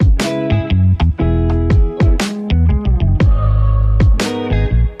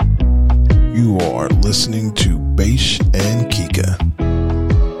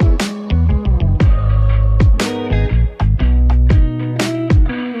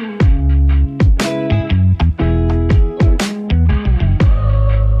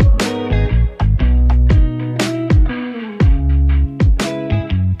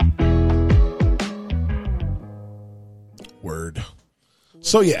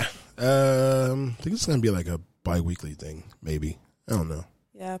So yeah, I think it's gonna be like a bi-weekly thing, maybe. I don't know.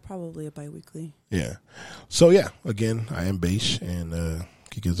 Yeah, probably a bi-weekly. Yeah. So yeah, again, I am Beish, and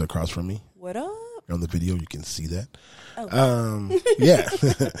Kika's across from me. What up? On the video, you can see that. Oh.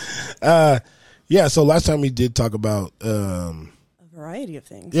 Yeah. Yeah, so last time we did talk about a variety of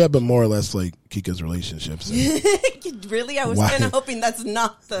things. Yeah, but more or less like Kika's relationships. Really? I was kind of hoping that's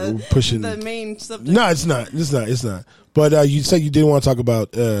not the main subject. No, it's not. It's not. But you said you did want to talk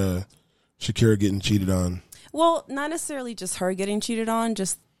about Shakira getting cheated on. Well, not necessarily just her getting cheated on,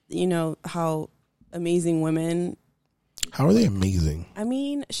 just, how amazing women. How are they amazing? I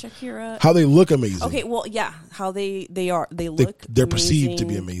mean, Shakira. How they look amazing. Okay, well, yeah, how they are. They're amazing. Perceived to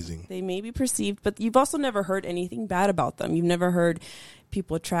be amazing. They may be perceived, but you've also never heard anything bad about them. You've never heard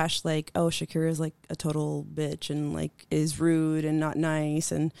people trash like, oh, Shakira is like a total bitch and like is rude and not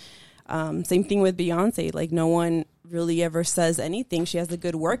nice. And same thing with Beyonce. Like no one really ever says anything. She has a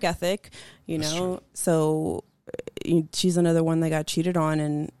good work ethic, So she's another one that got cheated on,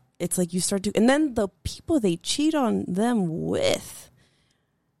 and it's like you start to, and then the people they cheat on them with,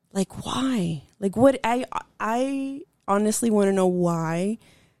 like why? Like what? I honestly want to know why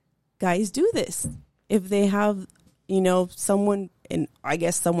guys do this. If they have, someone in, I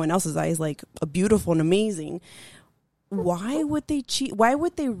guess someone else's eyes, like a beautiful and amazing, why would they cheat? Why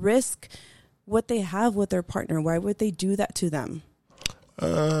would they risk what they have with their partner? Why would they do that to them?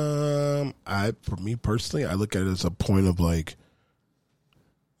 For me personally, I look at it as a point of like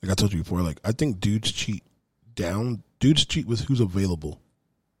I told you before, like I think dudes cheat with who's available.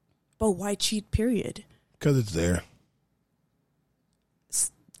 But why cheat, period? Because it's there.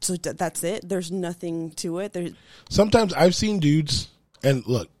 So that's it? There's nothing to it? Sometimes I've seen dudes, and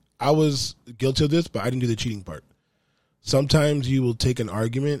look, I was guilty of this, but I didn't do the cheating part. Sometimes you will take an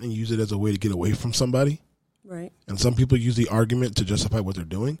argument and use it as a way to get away from somebody. Right. And some people use the argument to justify what they're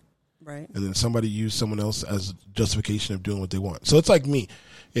doing. Right. And then somebody use someone else as justification of doing what they want. So it's like me.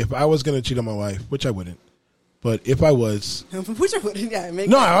 If I was going to cheat on my wife, which I wouldn't, but if I was... Which I wouldn't, yeah.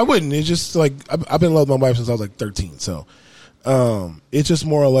 I wouldn't. It's just like, I've been in love with my wife since I was like 13. So it's just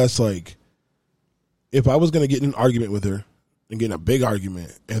more or less like, if I was going to get in an argument with her and get in a big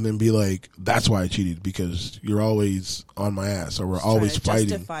argument and then be like, that's why I cheated, because you're always on my ass, or we're just always fighting.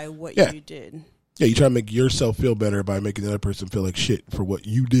 Justify what you did. Yeah, you try to make yourself feel better by making the other person feel like shit for what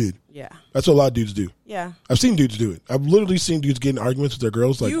you did. Yeah. That's what a lot of dudes do. Yeah. I've seen dudes do it. I've literally seen dudes get in arguments with their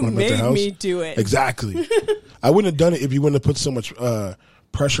girls. Like, you when I'm at their house. made me do it. Exactly. I wouldn't have done it if you wouldn't have put so much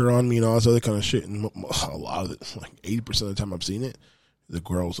pressure on me and all this other kind of shit. And a lot of it, like 80% of the time I've seen it, the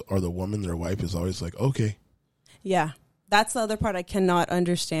girls or the woman, their wife is always like, okay. Yeah. That's the other part I cannot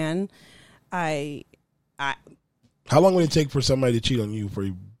understand. How long would it take for somebody to cheat on you for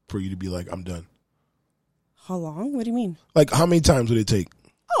you to be like, I'm done? How long? What do you mean? Like, how many times would it take?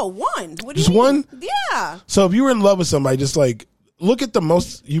 Oh, one. What do just you mean? One? Yeah. So if you were in love with somebody, just like, look at the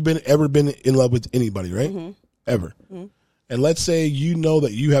most you've ever been in love with anybody, right? Mm-hmm. Ever. Mm-hmm. And let's say you know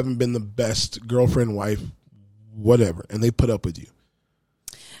that you haven't been the best girlfriend, wife, whatever, and they put up with you.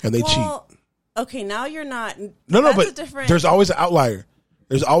 And they cheat. Okay, now you're not. No, but there's always an outlier.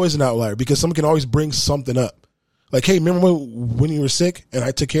 There's always an outlier, because someone can always bring something up. Like, hey, remember when you were sick and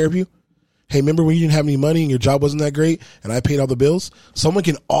I took care of you? Hey, remember when you didn't have any money and your job wasn't that great and I paid all the bills? Someone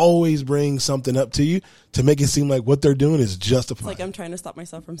can always bring something up to you to make it seem like what they're doing is justified. It's like I'm trying to stop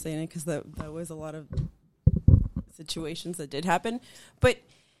myself from saying it, because that was a lot of situations that did happen. But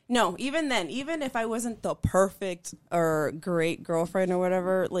no, even then, even if I wasn't the perfect or great girlfriend or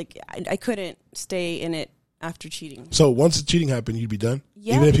whatever, like I couldn't stay in it after cheating. So once the cheating happened, you'd be done?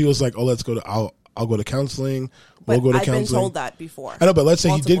 Yeah. Even if he was like, oh, let's go to, I'll go to counseling. We'll go to counseling. I've been told that before. I know, but let's say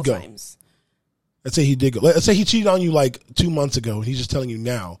he did go. Times. Let's say he did go. Let's say he cheated on you like 2 months ago, and he's just telling you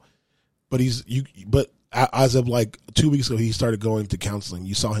now. But as of like 2 weeks ago, he started going to counseling.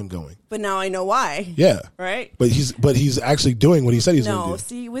 You saw him going. But now I know why. Yeah. Right? But he's actually doing what he said he's going to do. No,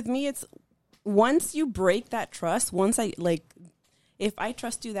 see, with me, it's once you break that trust, if I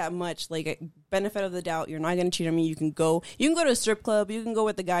trust you that much, like benefit of the doubt, you're not going to cheat on me. You can go to a strip club. You can go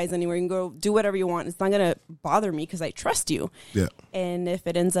with the guys anywhere. You can go do whatever you want. It's not going to bother me because I trust you. Yeah. And if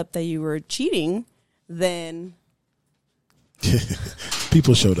it ends up that you were cheating, then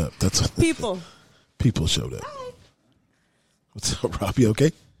people showed up. That's what people showed up. Hi. What's up, Robbie?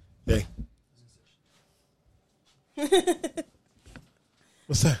 Okay. Hey.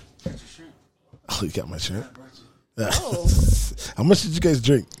 What's that? Oh, you got my shirt. Oh. How much did you guys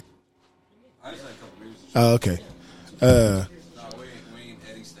drink? I just had a couple beers. Oh, okay. We ain't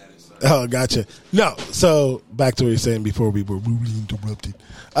Eddie status. Oh, gotcha. No, so back to what you were saying before we were rudely interrupted.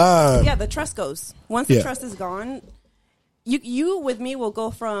 Yeah, the trust goes. Once the trust is gone, you with me will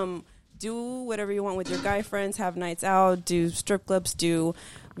go from do whatever you want with your guy friends, have nights out, do strip clubs, do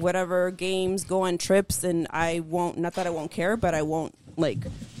whatever games, go on trips, and I won't, not that I won't care, but I won't like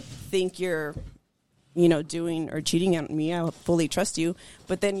think you're, doing or cheating on me. I fully trust you.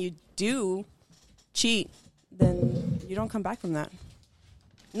 But then you do cheat, then you don't come back from that.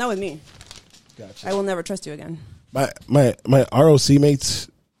 Not with me. Gotcha. I will never trust you again. My ROC mates,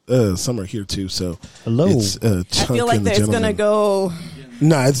 some are here too. So hello. It's, I feel like it's gonna go.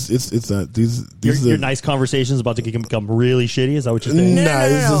 Nah, it's not. These your nice conversations about to become really shitty. Is that what you're saying? Nah,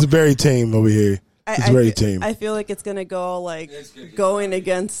 No. It's very tame over here. It's very tame. I feel like it's gonna go like going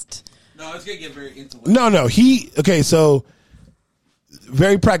against. No, it's gonna get very intellectual. No. Okay, so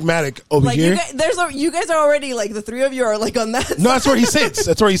very pragmatic over Like here. you guys are already like the three of you are like on that. No, that's where he sits.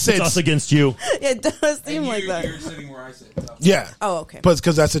 That's where he sits. It's us against you. It does seem And like that. You're sitting where I sit. Yeah. Oh, okay. But it's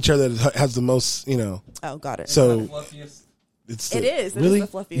because that's the chair that has the most, Oh, got it. So Fluffiest. it's It is. It is really the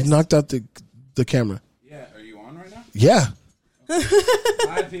fluffiest. You knocked out the camera. Yeah, are you on right now? Yeah.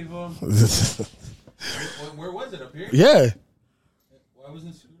 Hi, people. Where was it? Up here? Yeah. Why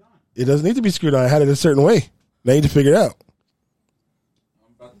wasn't it screwed on? It doesn't need to be screwed on. I had it a certain way. Now you need to figure it out.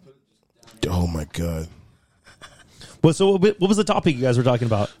 I'm about to put it just down here. Oh my god. So what was the topic you guys were talking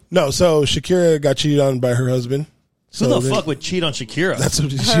about? No, so Shakira got cheated on by her husband. Who So the then- fuck would cheat on Shakira? That's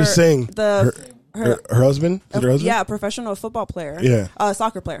what she was saying. her Her husband? Is it her husband? yeah, professional football player. Yeah.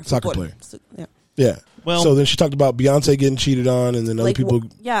 Soccer player. Soccer Football. player. So, yeah. Yeah. Well- so then she talked about Beyonce getting cheated on, and then other Like people.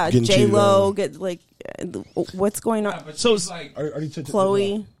 getting J cheated Lo on. get like what's going on? Yeah, but So she's like, Already took it.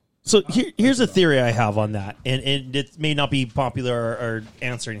 Chloe. So here's a theory I have on that, and it may not be popular or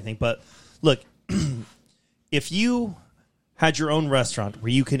answer anything, but look, if you had your own restaurant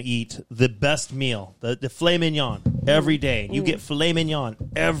where you can eat the best meal, the filet mignon every day, and you get filet mignon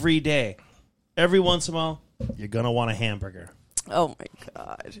every day, every once in a while, you're gonna want a hamburger. Oh my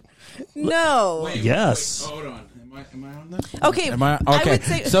god. No. wait, Yes. Hold on. Am I on this? Okay. Am I I okay? would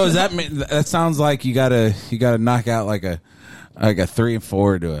say, So does that mean that sounds like you gotta knock out like a 3 and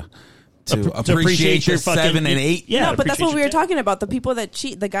 4 to appreciate your fucking- 7 and 8? Yeah, no, but that's appreciate what we your were talking about. The people that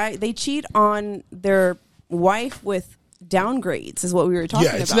cheat, they cheat on their wife with downgrades is what we were talking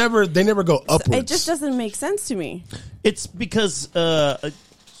Yeah, it's about. they never go upwards. It just doesn't make sense to me. It's because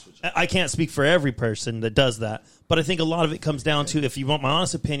I can't speak for every person that does that, but I think a lot of it comes down to, if you want my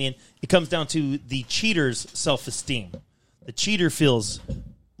honest opinion, it comes down to the cheater's self-esteem. The cheater feels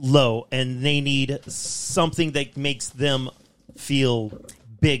low, and they need something that makes them feel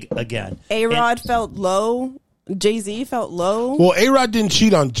big again. A-Rod felt low. Jay-Z felt low. Well, A-Rod didn't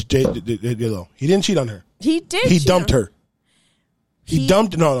cheat on J-Lo. He didn't cheat on her. He did. He cheat dumped on- her. He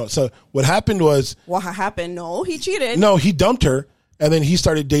dumped. No. So what happened was, What happened? No, he cheated. no, he dumped her, and then he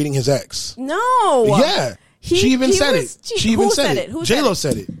started dating his ex. No. Yeah. He- she even he said was it. cheat- She even who said said it. it? Who J-Lo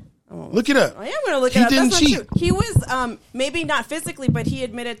said said it. Look it up. I am going to look He it up. didn't That's not cheat. true. He was maybe not physically, but he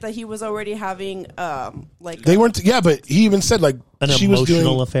admitted that he was already having like They weren't. Yeah, but he even said like An she was doing.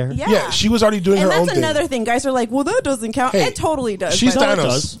 emotional affair. Yeah. She was already doing and her own that's thing. another thing. Guys are like, well, that doesn't count. Hey, It totally does. She's but- No, it Thanos.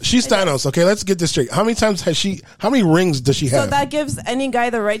 does. She's Thanos. Okay, let's get this straight. How many times has she? How many rings does she So have? that gives any guy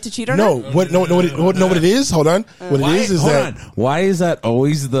the right to cheat on no. her? What? No. What it is? Hold on. What it is Hold that on. Why is that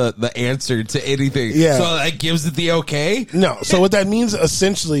always the answer to anything? Yeah. So that gives it the okay? no. So what that means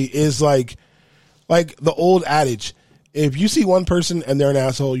essentially is like the old adage. If you see one person and they're an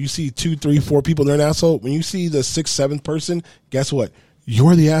asshole, you see 2, 3, 4 people and they're an asshole. When you see the 6th, 7th person, guess what?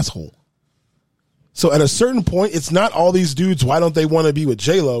 You're the asshole. So at a certain point, it's not all these dudes. Why don't they want to be with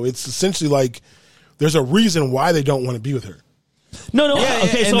J-Lo? It's essentially like there's a reason why they don't want to be with her. No. Yeah,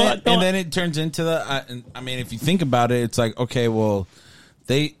 Okay, and, so then, and then it turns into I mean, if you think about it, it's like, okay, well,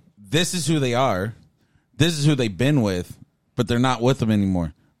 this is who they are, this is who they've been with, but they're not with them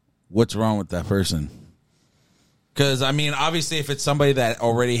anymore. What's wrong with that person? Because I mean, obviously, if it's somebody that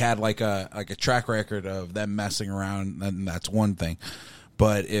already had like a track record of them messing around, then that's one thing.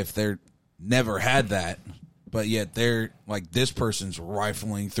 But if they're never had that, but yet they're like, this person's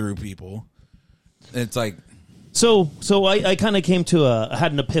rifling through people, it's like. So I kind of came to I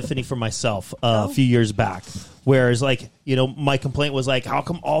had an epiphany for myself a few years back, whereas like, my complaint was like, how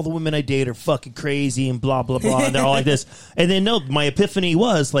come all the women I date are fucking crazy and blah, blah, blah, and they're all like this. And then no, my epiphany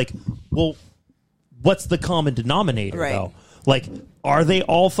was like, well, what's the common denominator Right. though? Like, are they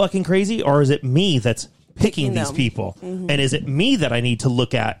all fucking crazy, or is it me that's picking these them. people? And is it me that I need to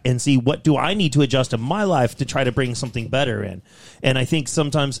look at and see what do I need to adjust in my life to try to bring something better in? And I think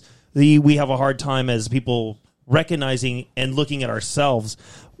sometimes we have a hard time as people recognizing and looking at ourselves.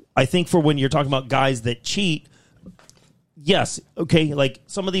 I think for when you're talking about guys that cheat, yes, okay, like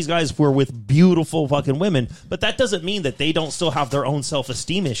some of these guys were with beautiful fucking women, but that doesn't mean that they don't still have their own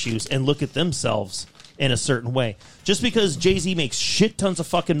self-esteem issues and look at themselves in a certain way. Just because Jay-Z makes shit tons of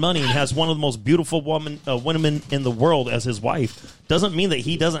fucking money and has one of the most beautiful women in the world as his wife doesn't mean that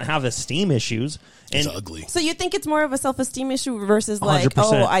he doesn't have esteem issues. And It's ugly. So you think it's more of a self-esteem issue versus like,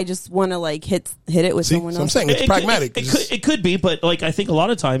 100%. oh, I just want to like hit it with See, someone so I'm else? saying it's pragmatic. It could be, but like I think a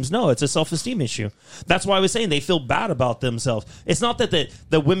lot of times, no, it's a self-esteem issue. That's why I was saying they feel bad about themselves. It's not that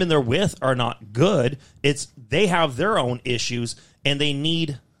the women they're with are not good. It's they have their own issues and they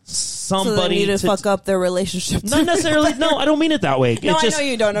need So somebody they need to fuck up their relationship. Not necessarily. No, I don't mean it that way. No, It's I know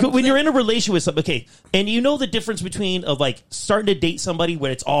you don't. I'm When just you're in a relationship with somebody, okay, and you know the difference between of like starting to date somebody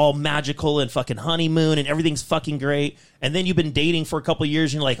where it's all magical and fucking honeymoon and everything's fucking great, and then you've been dating for a couple of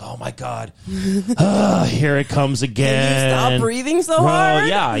years and you're like, oh my god, here it comes again. You stop breathing so Bro, hard.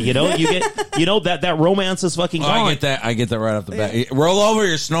 yeah, you know you get that romance is fucking Oh, gone. I get that right off the bat. Roll over,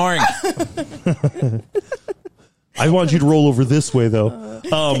 you're snoring. I want you to roll over this way though.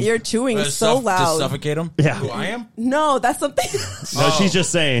 You're chewing so To loud. suffocate him? Yeah. Who I am? No, that's something. No, she's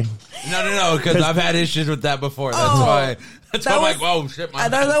just saying. No, because I've had issues with that before. That's Oh. why. That's why That I'm like, was- whoa, shit, my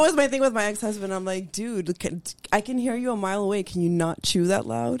that bad. was my thing with my ex-husband. I'm like, dude, I can hear you a mile away. Can you not chew that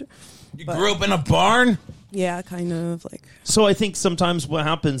loud? You grew up in a barn? Yeah, kind of like. So I think sometimes what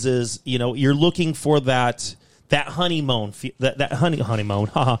happens is, you're looking for that honeymoon, that honeymoon,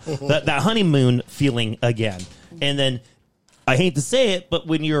 that honeymoon feeling again. And then I hate to say it, but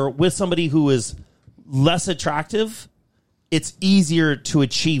when you're with somebody who is less attractive, it's easier to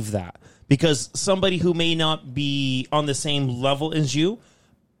achieve that because somebody who may not be on the same level as you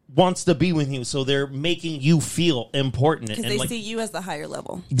wants to be with you. So they're making you feel important. Because And they like, see you as the higher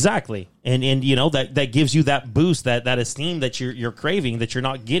level. exactly. And that gives you that boost, that esteem that you're craving, that you're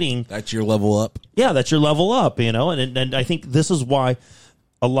not getting. That's your level up. Yeah, that's your level up, and I think this is why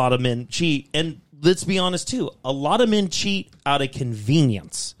a lot of men cheat. And let's be honest too, a lot of men cheat out of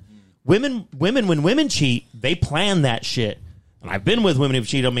convenience. When women cheat, they plan that shit. And I've been with women who've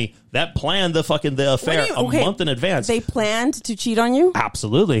cheated on me that planned the affair a month in advance. They planned to cheat on you?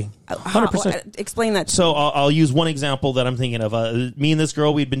 Absolutely, 100%. Explain that. So I'll use one example that I'm thinking of. Me and this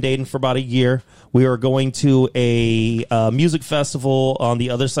girl, we'd been dating for about a year. We were going to a music festival on the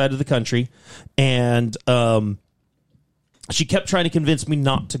other side of the country, and she kept trying to convince me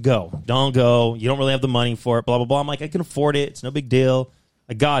not to go. Don't go. You don't really have the money for it, blah, blah, blah. I'm like, I can afford it. It's no big deal.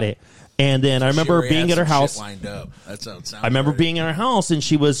 I got it. And then I remember being at her house. Lined up. That's how it sounds. I remember being in her house, and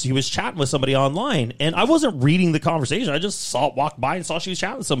she was chatting with somebody online, and I wasn't reading the conversation. I just walked by and saw she was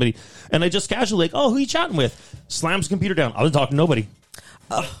chatting with somebody, and I just casually like, oh, who you chatting with? Slams the computer down. I wasn't talking to nobody.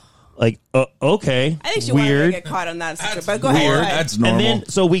 Okay, I think she wanted weird. to get caught on that. That's But go weird. ahead. That's normal. And then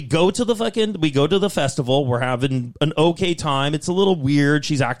so we go to the festival. We're having an okay time. It's a little weird.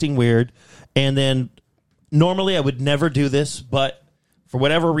 She's acting weird, and then normally I would never do this, but for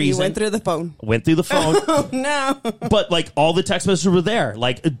whatever You reason, went through the phone. went through the phone. Oh, no. But like all the text messages were there,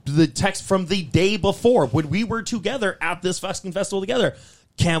 like the text from the day before when we were together at this fucking festival together.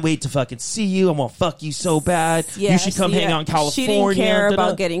 Can't wait to fucking see you. I'm gonna fuck you so bad. You should come hang out in California. She didn't care da-da.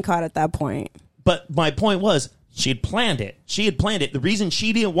 about getting caught at that point. But my point was, she had planned it. The reason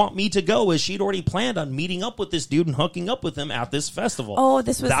she didn't want me to go is she'd already planned on meeting up with this dude and hooking up with him at this festival. Oh,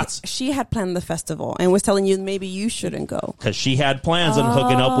 she had planned the festival and was telling you maybe you shouldn't go. Because she had plans on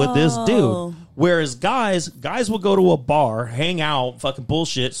hooking up with this dude. Whereas guys will go to a bar, hang out, fucking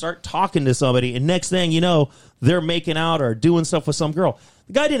bullshit, start talking to somebody, and next thing you know, they're making out or doing stuff with some girl.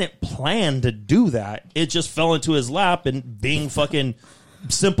 The guy didn't plan to do that. It just fell into his lap, and being fucking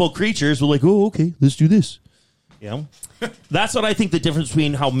simple creatures were like, oh, okay, let's do this. You know? That's what I think the difference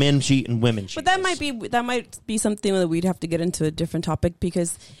between how men cheat and women cheat. But that might be something that we'd have to get into a different topic,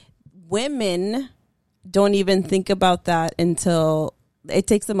 because women don't even think about that until it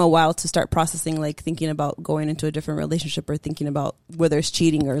takes them a while to start processing, like thinking about going into a different relationship or thinking about whether it's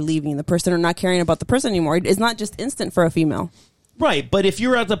cheating or leaving the person or not caring about the person anymore. It's not just instant for a female. Right, but if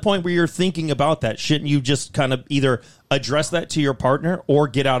you're at the point where you're thinking about that, shouldn't you just kind of either address that to your partner or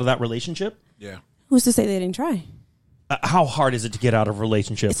get out of that relationship? Yeah. Who's to say they didn't try? How hard is it to get out of a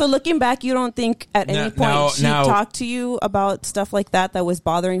relationship? So looking back, you don't think at any point she now- talked to you about stuff like that was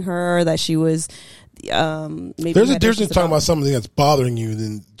bothering her, or that she was maybe There's you a had difference in issues talking about something that's bothering you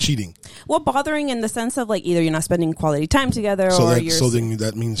than cheating. well, bothering in the sense of like either you're not spending quality time together, So or that you're. then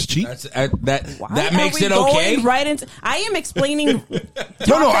that means cheat. That Why makes are we it okay. going right into. I am explaining.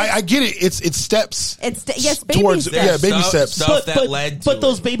 No, I get it. It's steps. Yes, baby towards steps. baby steps. Stuff that led to but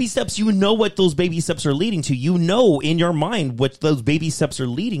those it. baby steps, you know what those baby steps are leading to. You know in your mind what those baby steps are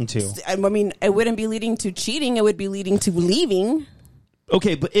leading to. I mean, it wouldn't be leading to cheating. It would be leading to leaving.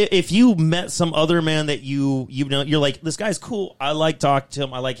 Okay, but if you met some other man that you know, you're like, this guy's cool. I like talking to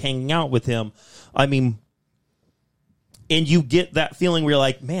him. I like hanging out with him. I mean, and you get that feeling where you're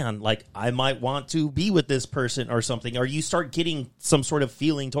like, man, like I might want to be with this person or something, or you start getting some sort of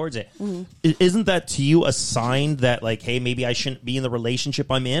feeling towards it. Mm-hmm. Isn't that to you a sign that like, hey, maybe I shouldn't be in the relationship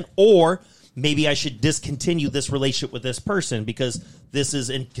I'm in, or maybe I should discontinue this relationship with this person because this is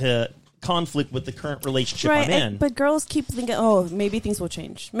in conflict with the current relationship I'm in? But girls keep thinking, oh, maybe things will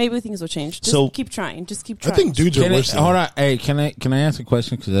change. Maybe things will change. Just keep trying. Just keep trying. I think dudes are Can I, worse. hold on. Hey, can I ask a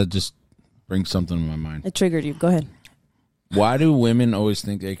question? Because that just brings something to my mind. It triggered you. Go ahead. Why do women always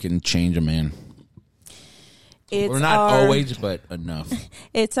think they can change a man? It's Or not our, always, but enough.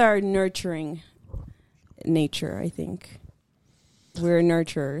 It's our nurturing nature, I think. We're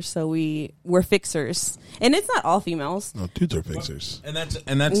nurturers, so we're fixers. And it's not all females. No, dudes are fixers. And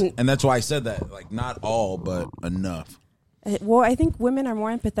that's why I said that. Like not all, but enough. Well, I think women are more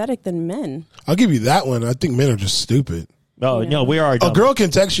empathetic than men. I'll give you that one. I think men are just stupid. Oh, no, we are. A dumb. girl can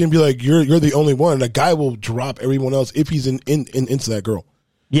text you and be like, "You're the only one." A guy will drop everyone else if he's into that girl.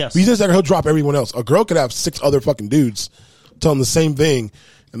 Yes. If he's into that girl, he'll drop everyone else. A girl could have 6 other fucking dudes tell them the same thing,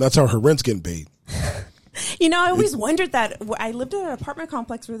 and that's how her rent's getting paid. You know, I always wondered that. I lived in an apartment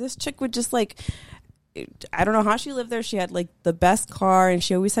complex where this chick would just like, I don't know how she lived there. She had like the best car, and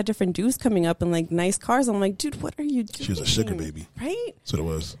she always had different dudes coming up in like nice cars. I'm like, dude, what are you doing? She was a sugar baby. Right? That's what it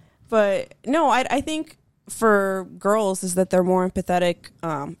was. But no, I think for girls is that they're more empathetic,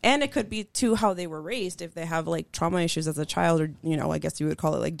 and it could be too how they were raised. If they have like trauma issues as a child, or you know, I guess you would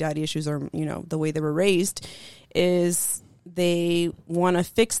call it like daddy issues, or you know, the way they were raised, is they want to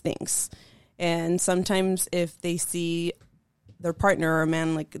fix things. And sometimes if they see their partner or a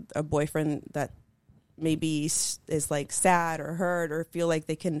man, like a boyfriend that maybe is like sad or hurt or feel like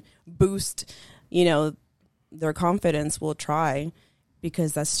they can boost, you know, their confidence, will try,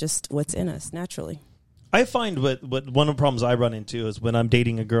 because that's just what's in us naturally. I find what one of the problems I run into is when I'm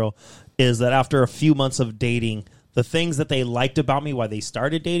dating a girl is that after a few months of dating, the things that they liked about me, why they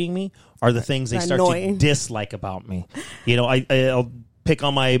started dating me, are the things they start Annoying. to dislike about me. You know, I'll pick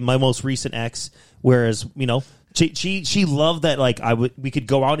on my most recent ex, whereas, you know, she loved that, like, we could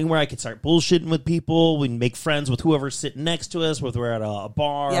go out anywhere, I could start bullshitting with people, we can make friends with whoever's sitting next to us, whether we're at a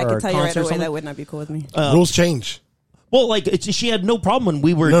bar Yeah, I or can a tell you right concert or away something. that would not be cool with me. Rules change. Well, like she had no problem when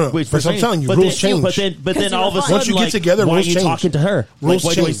we were. No, with but I'm telling you, rules change. But then all of a sudden, Once you get like, together, why are rules you change. talking to her? Rules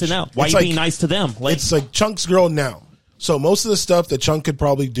like, why do you change. sit now? Why It's are you like- being nice to them? Like, It's like Chunk's girl now. So most of the stuff that Chunk could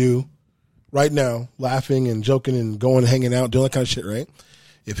probably do right now, laughing and joking and going, hanging out, doing that kind of shit, right?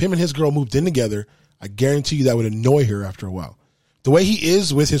 If him and his girl moved in together, I guarantee you that would annoy her after a while. The way he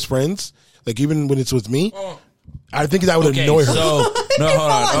is with his friends, like even when it's with me, I think that would annoy her. So no,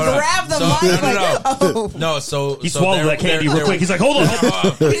 hold on. Grab the So, mic. No, so he swallowed that candy real quick. He's like, hold on.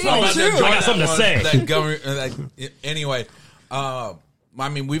 I got something to say. Anyway, I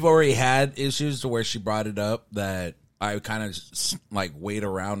mean, we've already had issues to where she brought it up that I kind of like wait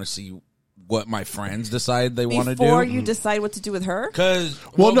around to see what my friends decide they want to do. Before you decide what to do with her?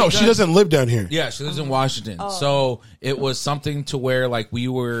 Well, she doesn't live down here. Yeah, she lives in Washington. So it was something to where like we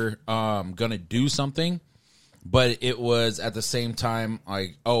were gonna do something, but it was at the same time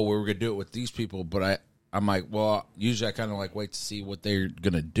like, oh, we were gonna do it with these people, but I'm like, well, usually I kind of like wait to see what they're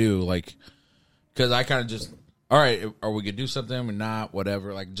gonna do, like, because I kind of just, all right, are we gonna do something or not,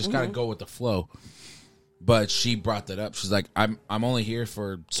 whatever, like just kind of go with the flow. But she brought that up. She's like, I'm only here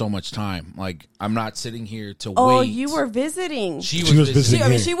for so much time. Like, I'm not sitting here to wait. Oh, you were visiting. She was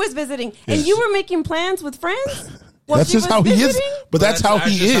visiting. She was visiting. And you were making plans with friends? That's just how he is. But that's how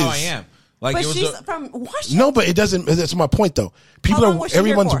he just is. how I am. Like, But it was she's a- from Washington. No, but it doesn't. That's my point, though. People How long are. was she here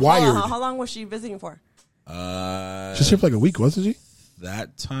Everyone's for? wired. How long was she visiting for? She's here for like a week, wasn't she?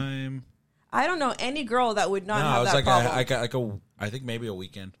 that time. I don't know any girl that would not No, it have was that problem. I think maybe a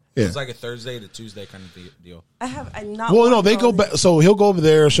weekend. Yeah. It was like a Thursday to Tuesday kind of deal. I'm not. Well, one no, they girl go back. So he'll go over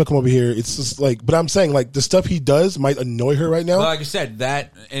there. She'll come over here. It's just like, but I'm saying like the stuff he does might annoy her right now. But like I said,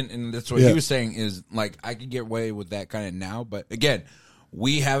 that and that's what Yeah. he was saying is like I could get away with that kind of now, but again,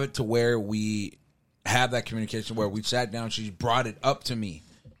 we have it to where we have that communication where we sat down. She brought it up to me,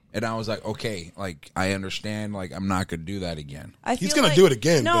 And I was like, okay, like I understand. Like I'm not gonna do that again. I He's feel gonna do it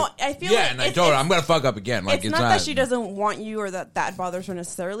again, No, but- I feel Yeah, like and I it's- told her it's- I'm gonna fuck up again. Like it's not that she doesn't want you or that bothers her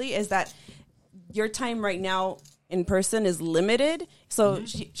necessarily. Is that your time right now in person is limited, so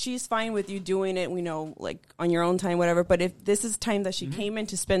she's fine with you doing it, we know, like on your own time, whatever. But if this is time that she came in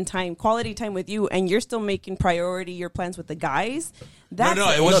to spend quality time with you, and you're still making priority your plans with the guys, that's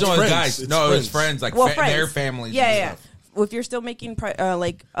No, it No, wasn't it's with friends. guys. It's No, it was friends. friends. Like friends. their families. Yeah, and yeah. stuff. If you're still making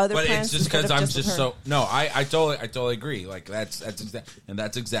like other But plans, it's just instead because of I'm with just her. so no. I totally agree. Like that's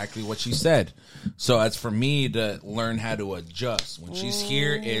exactly what she said. So that's for me to learn how to adjust. When she's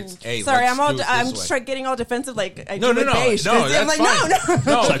here, it's hey. Sorry, let's do it I'm this just way. getting all defensive. Like I No, do no, with no, Beige, no. 'cause I'm That's like, fine.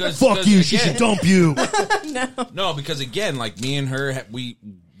 no. No, Like, fuck you. She should dump you. No, because again, like me and her,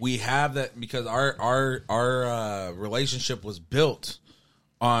 we have that because our relationship was built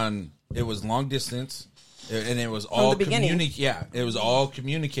on it was long distance. And it was all the beginning. Yeah, it was all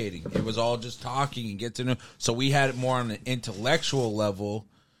communicating. It was all just talking and get to know. So we had it more on an intellectual level.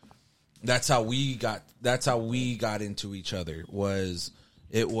 That's how we got into each other.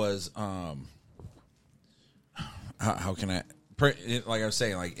 How can I? Like I was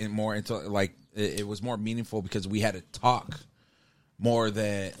saying, like in more into like it was more meaningful because we had to talk more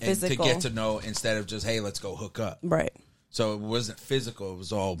than and to Physical. get to know instead of just hey, let's go hook up. Right. So it wasn't physical. It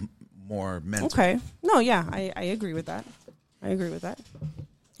was all more mental. Okay. No, yeah, I agree with that. I agree with that.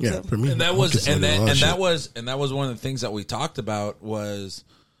 Yeah, So- for me, And that I'm was considering a lot of shit. that was one of the things that we talked about was,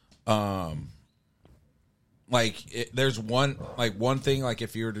 there's one thing like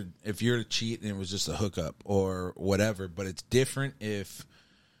if you're to cheat and it was just a hookup or whatever, but it's different if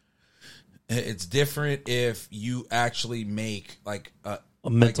you actually make like A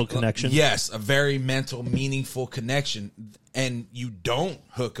mental connection. Yes, a very mental, meaningful connection, and you don't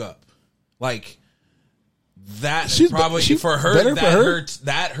hook up. Like that She's probably she- for her better that for her. hurts.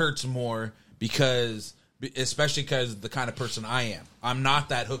 That hurts more because, especially because the kind of person I am. I'm not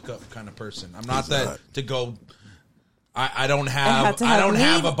that hookup kind of person. I'm not that not. to go. I don't It had have. to I don't meaning-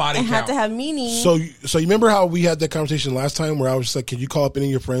 have a body It count. had to have meaning. So you remember how we had that conversation last time where I was just like, "Can you call up any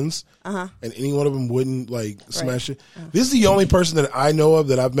of your friends?" And any one of them wouldn't like smash it. This is the only person that I know of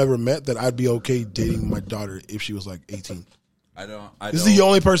that I've never met that I'd be okay dating my daughter if she was like 18. This is the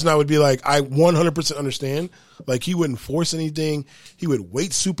only person I would be like, I 100% understand. Like he wouldn't force anything. He would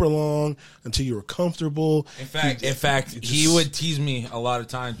wait super long until you were comfortable. In fact, he would tease me a lot of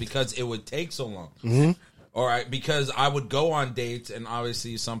times because it would take so long. Mm-hmm. Or because I would go on dates, and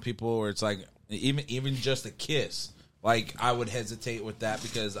obviously some people where it's like even just a kiss, like I would hesitate with that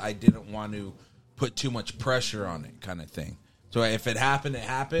because I didn't want to put too much pressure on it, kind of thing. So if it happened, it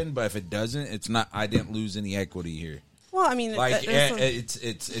happened. But if it doesn't, it's not. I didn't lose any equity here. well, I mean, Like there's some-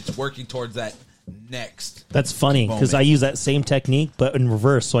 it's working towards that next. That's funny because Moment. I use that same technique, but in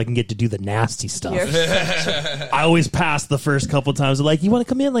reverse, so I can get to do the nasty stuff. you're- I always pass the first couple times. They're like, you want to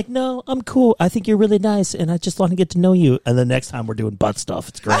come in? Like, no, I'm cool. I think you're really nice, and I just want to get to know you. And the next time we're doing butt stuff.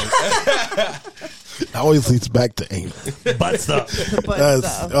 It's great. It always leads back to anal. Butt stuff. but,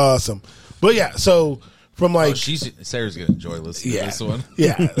 That's awesome. But yeah, so from like Sarah's gonna enjoy listening to this one.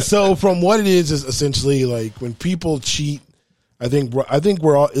 yeah. So from what it is essentially like when people cheat, I think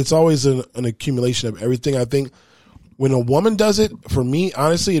we're all. It's always an accumulation of everything. I think when a woman does it, for me,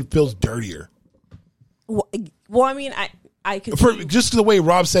 honestly, it feels dirtier. well, I mean, I could For see- just the way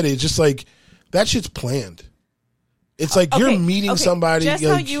Rob said it, it's just like that shit's planned. It's like you're meeting somebody. Just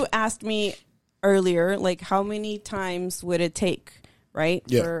like, how you asked me earlier, like how many times would it take, right,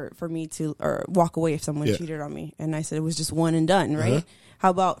 Yeah. for me to or walk away if someone Yeah. cheated on me? And I said it was just one and done, right? Uh-huh. How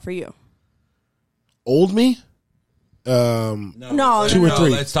about for you? old me. No, 2 or 3.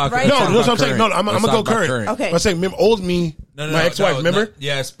 Let's talk. Right let's now. talk No, that's about what I'm saying. No, current. I'm Let's gonna go talk about current. Okay. I'm saying, remember, old me, No, my ex-wife. Remember?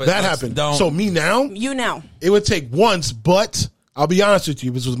 yes, but that let's- happened. don't- So me now, You now. it would take once, but I'll be honest with you.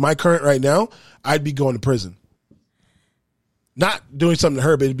 If this was my current right now, I'd be going to prison. Not doing something to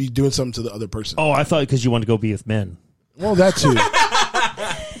her, but it'd be doing something to the other person. Oh, I thought because you wanted to go be with men. Well, that too.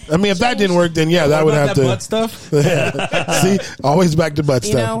 I mean, if that didn't work, then yeah, that would have to. butt stuff. See, always back to butt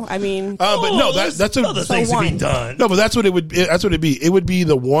You stuff. know, I mean, But no, that's a, other things to be one. done. no, but that's what it would. That's what it'd be. It would be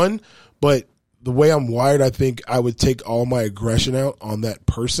the one, but the way I'm wired, I think I would take all my aggression out on that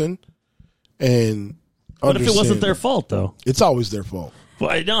person, and What if it wasn't understand their fault, though? It's always their fault,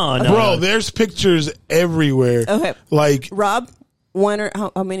 Well, no, bro. no. There's pictures everywhere. Okay. Like Rob, one or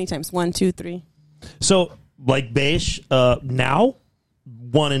how many times? 1, 2, 3. So, like Beige, now,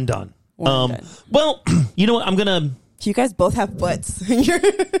 one and done. One and done. Well, you know what? I'm gonna You guys both have butts.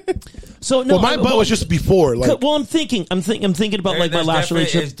 So no, Well, my butt was just before. Like, well, I'm thinking about like my last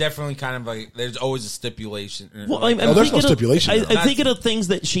relationship. It's definitely kind of like there's always a stipulation. Well, I'm there's no thinking stipulation. I'm thinking of things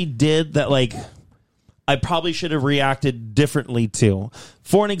that she did that like I probably should have reacted differently to.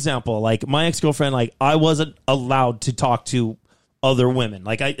 For an example, like my ex-girlfriend, like I wasn't allowed to talk to other women.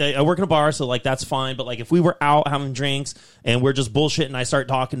 Like I work in a bar, so like that's fine. But like if we were out having drinks and we're just bullshitting, and I start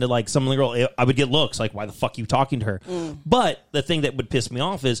talking to like some girl, I would get looks like, "Why the fuck are you talking to her?" But the thing that would piss me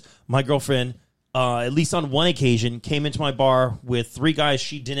off is my girlfriend, at least on one occasion, came into my bar with 3 guys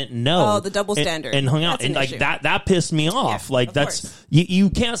she didn't know. Oh, the double standard. and hung out, That's and an like issue. that pissed me off. Yeah, Like of that's course.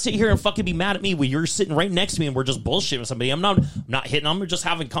 you can't sit here and fucking be mad at me when you're sitting right next to me and we're just bullshitting with somebody. I'm not hitting them. We're just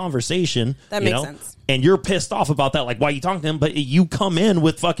having conversation. That you makes know? sense. And you're pissed off about that. Like, why are you talking to them? But you come in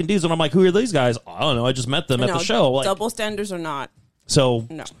with fucking dudes, and I'm like, who are these guys? I don't know. I just met them at No, the show. Like, double standards or not. so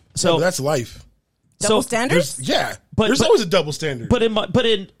No. so but that's life. Double so standards? Yeah, But- there's but- always a double standard. But in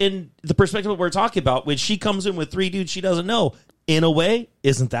the perspective of what we're talking about, when she comes in with 3 dudes she doesn't know, in a way,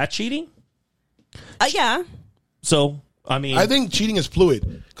 isn't that cheating? Yeah. So I mean, I think cheating is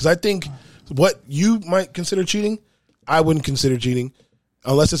fluid because I think what you might consider cheating, I wouldn't consider cheating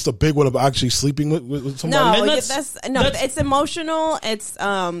unless it's the big one of actually sleeping with somebody. No, And that's- it's emotional. It's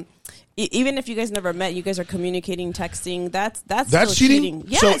even if you guys never met, you guys are communicating, texting. That's still cheating.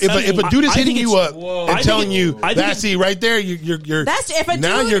 Yes, So if a dude is I hitting think you it's- up Whoa. and I telling think you, I think that's see right there, you're that's if a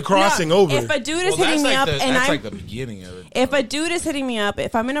now dude, you're crossing no, over. If a dude is Well, hitting me that's up like and that's I'm like the beginning of it. if a dude is hitting me up,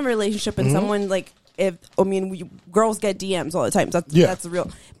 if I'm in a relationship and someone like girls get DMs all the time. That's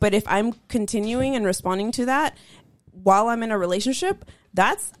real. But if I'm continuing and responding to that while I'm in a relationship,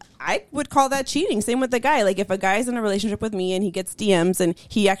 I would call that cheating. Same with the guy. Like if a guy's in a relationship with me and he gets DMs and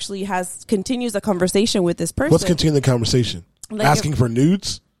he actually continues a conversation with this person. Let's continue the conversation. Like Asking for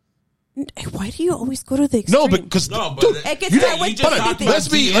nudes? Why do you always go to the extreme? No, because It gets you that don't- way you just with talked everything. about let's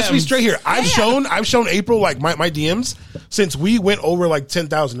be DMs. straight here. I've shown April like my DMs since we went over like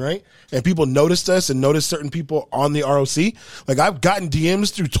 10,000, right? And people noticed us and noticed certain people on the ROC. Like I've gotten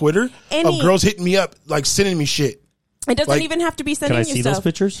DMs through Twitter of girls hitting me up, like sending me shit. It doesn't Like- even have to be can sending I you see stuff. those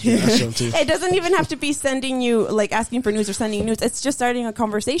pictures? Yeah, I show them too. It doesn't even have to be sending you like asking for news or sending news. It's just starting a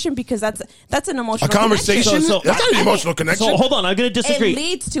conversation because that's an emotional A conversation? connection. So- That's not an emotional connection. So hold on, I'm going to It disagree.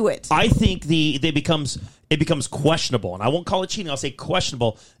 leads to it. I think it becomes questionable, and I won't call it cheating. I'll say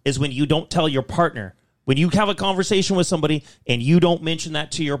questionable is when you don't tell your partner. When you have a conversation with somebody and you don't mention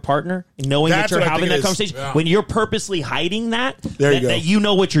that to your partner, knowing That's that you're what I having think that it is. conversation, Yeah. when you're purposely hiding that, There you go. that you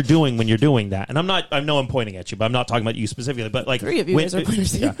know what you're doing when you're doing that. And I know I'm pointing at you, but I'm not talking about you specifically. But like 3 of you guys are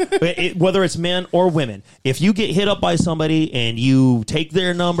pointers. whether it's men or women, if you get hit up by somebody and you take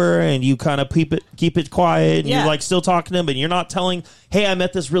their number and you kind of keep it quiet and Yeah. you're like still talking to them, and you're not telling, hey, I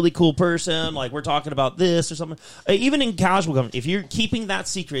met this really cool person, like we're talking about this or something. Even in casual conversation, if you're keeping that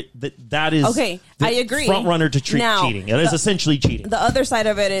secret, that is Okay, the I agree. front runner to Now, cheating. It is essentially cheating. The other side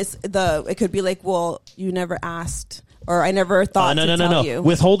of it is it could be like, well, you never asked, or I never thought to tell you.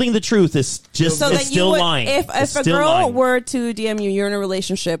 Withholding the truth is just So it's that you still would, lying. if It's a still girl lying. were to DM you, you're in a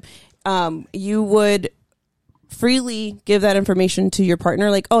relationship, you would freely give that information to your partner,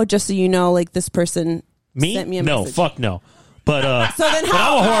 like, oh, just so you know, like this person me, sent me a no, message. fuck no. But So then but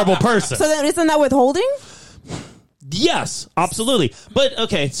how? I'm a horrible person. So then isn't that withholding? Yes, absolutely. But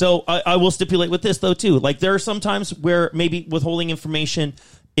okay, so I will stipulate with this though too. Like there are some times where maybe withholding information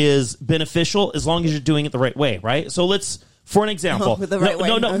is beneficial as long as you're doing it the right way, right? So let's, for an example, Oh, the right way.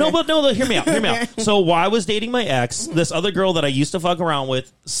 no, hear me out. So while I was dating my ex, this other girl that I used to fuck around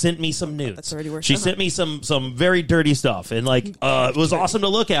with sent me some nudes. That's already worse She than sent me some very dirty stuff, and like it was awesome to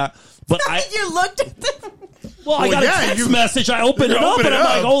look at. But You looked at them. I got a text message. I opened You it up, open and it I'm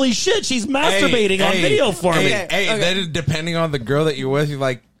up. like, holy shit, she's masturbating on video for me. Hey, then depending on the girl that you're with, you're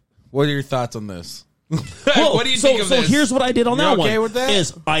like, what are your thoughts on this? Well, what do you think of so this? here's what I did on You're that okay one. with that?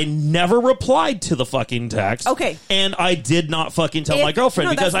 Is I never replied to the fucking text. Okay. And I did not fucking tell my girlfriend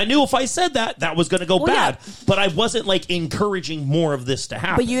no, because that's- I knew if I said that was going to go Well, bad. yeah. But I wasn't like encouraging more of this to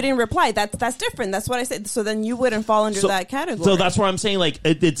happen. But you didn't reply. That's different. That's what I said. So then you wouldn't fall under that category. So that's why I'm saying like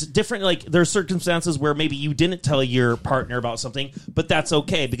it's different. Like there's circumstances where maybe you didn't tell your partner about something, but that's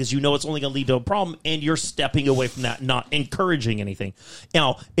okay because you know it's only going to lead to a problem, and you're stepping away from that, not encouraging anything.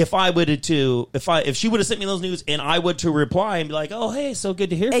 Now, if she would have sent me those news and I would to reply and be like, oh hey, so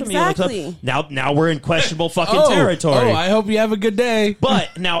good to hear from Exactly. you. Like, now we're in questionable fucking territory. Oh, I hope you have a good day.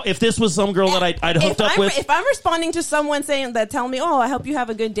 But now, if this was some girl that I'd hooked up with, if I'm responding to someone saying that, tell me, oh, I hope you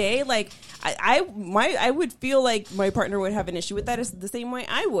have a good day. Like I would feel like my partner would have an issue with that is the same way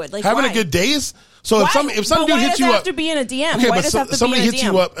I would. Like Having why? a good day is so if Why? some But dude why hits does you it up have to be in a DM? Okay, Why but does it have to somebody be in a hits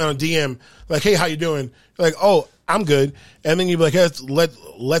DM? you up on a DM like, hey, how you doing? Like, oh, I'm good. And then you'd be like, hey,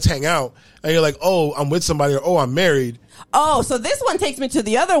 let's hang out. And you're like, oh, I'm with somebody, or oh, I'm married. Oh, so this one takes me to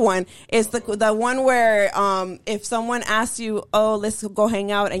the other one. It's the one where if someone asks you, oh, let's go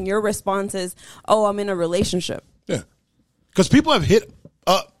hang out, and your response is, oh, I'm in a relationship. Yeah. Because people have hit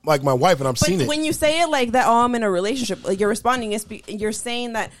up, like my wife, and I've seen it. When you say it like that, oh, I'm in a relationship, like you're responding, you're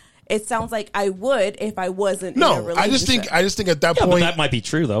saying that it sounds like I would if I wasn't in a relationship. I just think at that Yeah, point. but that might be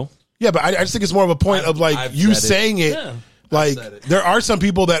true though. Yeah, but I just think it's more of a point of like I've you said it. saying it. Yeah. Like said it. there are some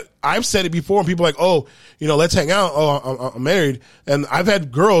people that I've said it before, and people are like, oh, let's hang out. Oh, I'm married, and I've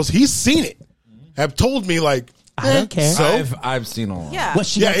had girls. He's seen it, have told me like, I don't care. So I've seen a lot. Yeah. What's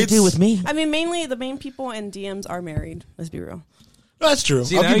she Yeah, got to do it's- with me? I mean, mainly the main people in DMs are married. Let's be real. that's true.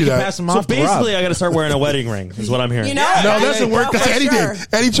 See, I'll now give you you can that. pass them So off to Rob. basically, I got to start wearing a wedding ring. Is what I'm hearing. You know? No, Yeah, it doesn't work because for Eddie sure. did.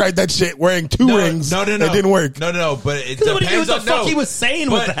 Eddie tried that shit wearing two rings. No, It didn't work. No, but it Because what depends the on fuck he was saying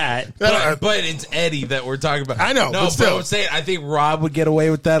with but- that. But it's Eddie that we're talking about. I know, No, but still. I'm saying I think Rob would get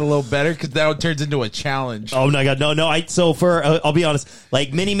away with that a little better because that turns into a challenge. Oh my god, no! So for I'll be honest,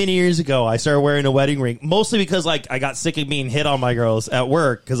 like many years ago, I started wearing a wedding ring mostly because like I got sick of being hit on by girls at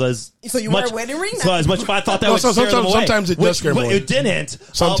work because I was. So you wear a wedding ring? So as much I thought that No, would so scare them away. sometimes it does scare them But away. it didn't.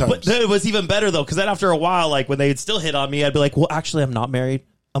 Sometimes. But it was even better though because then after a while, like when they'd still hit on me, I'd be like, well, actually, I'm not married.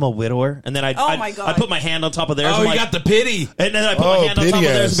 I'm a widower, and then Oh my God. I'd put my hand on top of theirs. Oh, I'm you like, got the pity. and then I put Oh, my hand on top of pity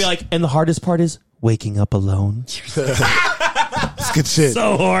theirs ass. and be like, and the hardest part is waking up alone. That's good shit.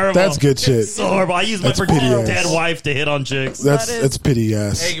 So horrible. That's good shit. So horrible. I use my That's freaking pity dead ass. wife to hit on chicks. That's That is- that's pity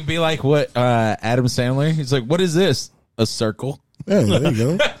ass. Hey, it could be like what Adam Sandler. He's like, "What is this? A circle?" Yeah, there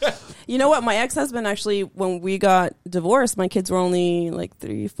you go. You know what? My ex-husband actually, when we got divorced, my kids were only like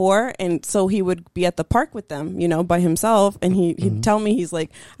 3, 4. And so he would be at the park with them, by himself. And he'd tell me, he's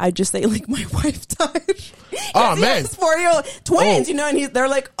like, I'd just say like, my wife died. Oh, He man. has 4-year-old twins, Oh. and they're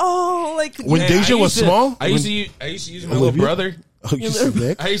like, oh, like. When Hey, Deja I was used to- small? I used to use my little Olivia? brother. Oh, you said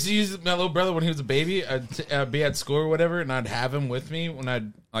Nick? I used to use my little brother when he was a baby. I'd be at school or whatever, and I'd have him with me when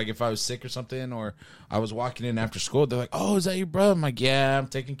if I was sick or something, or I was walking in after school. They're like, "Oh, is that your brother?" I'm like, "Yeah, I'm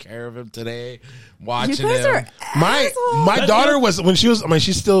taking care of him today, You watching guys him." are My assholes. daughter was when she was. I mean,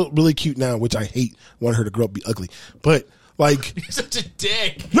 she's still really cute now, which I hate. Want her to grow up and be ugly, but like, You're such a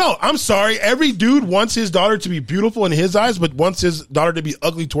dick. no, I'm sorry. Every dude wants his daughter to be beautiful in his eyes, but wants his daughter to be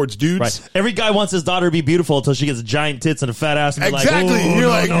ugly towards dudes. Right. Every guy wants his daughter to be beautiful until she gets giant tits and a fat ass. And be Exactly. Like, You're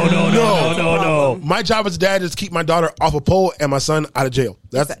like, no. My job as a dad is to keep my daughter off a pole and my son out of jail.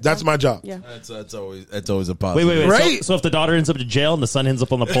 That's my job. Yeah. That's always a positive. Wait. Right? So if the daughter ends up in jail and the son ends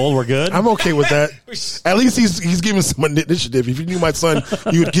up on the pole, we're good. I'm okay with that. At least he's giving some initiative. If you knew my son,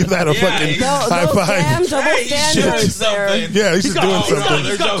 you would give that a fucking he's- high Double five. standards there. Yeah, he's just doing something.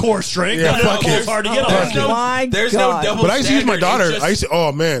 He's got core strength. Yeah, I know fuck it's it. hard to get Fuck on. it. My There's God. no double. But I used to use my standard. daughter. It's just- I used to.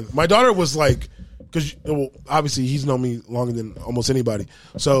 Oh man, my daughter was like, because obviously he's known me longer than almost anybody.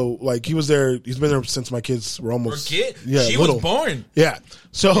 So like he was there. He's been there since my kids were almost. kid. Yeah, She little. was born. Yeah.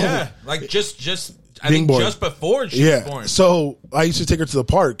 So Yeah, like just I Being think born. just before she was born. So I used to take her to the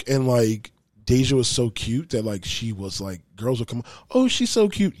park, and like Deja was so cute that like she was like, girls would come, oh, she's so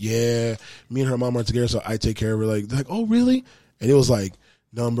cute. Yeah, me and her mom are together, so I take care of her. Like, they're like, oh, really? And it was like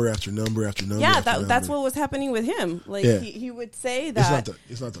number after number after number. Yeah, after that's number. what was happening with him. Like Yeah. he would say It's not that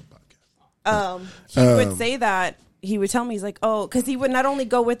the podcast. he would say that he would tell me, he's like, oh, because he would not only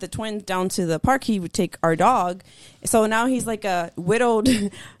go with the twins down to the park, he would take our dog. So now he's like a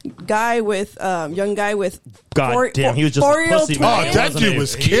widowed guy with young guy with God damn, he was just a 4-year-old pussy twins. man. Oh, that wasn't dude he?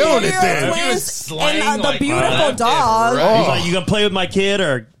 was killing it Four-year-old then. twins He was slaying and the like beautiful left and dog. right. He's like, you gonna play with my kid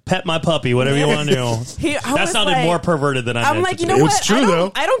or pet my puppy, whatever you want to do. I That was sounded like- more perverted than I I'm meant like, it you to know be. It was what? true,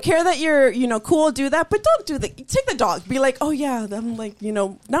 though. I don't care that you're, cool, do that, but don't do take the dog. Be like, oh yeah, I'm like,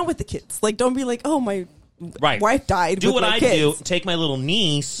 not with the kids. Like, don't be like, oh, my Right. wife died. Do with what my I kids. do. Take my little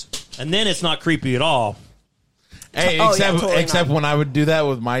niece, and then it's not creepy at all. Hey, Oh, yeah, except totally except not. when I would do that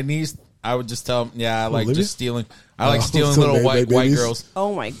with my niece, I would just tell them, I like Olivia? just stealing. I like Oh, stealing so little they- white babies? girls.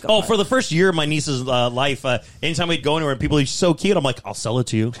 Oh my god. Oh, for the first year of my niece's life, anytime we'd go anywhere and people are so cute, I'm like, I'll sell it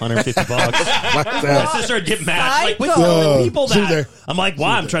to you, $150. Like My that. sister would get mad. She's like, quit Psycho. telling people See that. there. I'm like,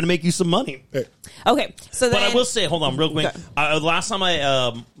 why? I'm trying to make you some money. Okay, so then But I will say, hold on, real quick. Okay. Last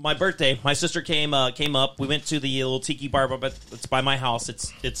time my birthday, my sister came up. We went to the little tiki bar, but it's by my house.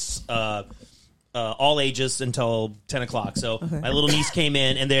 It's all ages until 10 o'clock. So my little niece came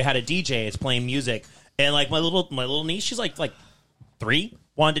in, and they had a DJ. It's playing music, and like my little niece, she's like 3,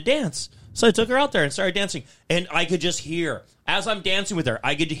 wanted to dance. So I took her out there and started dancing, and I could just hear as I'm dancing with her,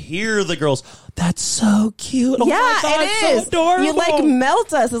 I could hear the girls. That's so cute. Oh yeah, my God, it is. so adorable. You like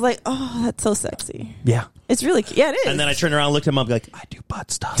melt us. It's like, oh, that's so sexy. Yeah. It's really cute. Yeah, it is. And then I turn around and look at him. I'm like, I do butt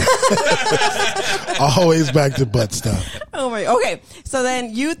stuff. Always back to butt stuff. Oh my. Okay, so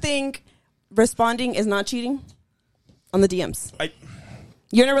then you think responding is not cheating on the DMs?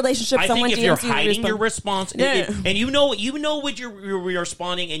 You're in a relationship. I someone think if DMs you're hiding your response, Yeah. and you know what you're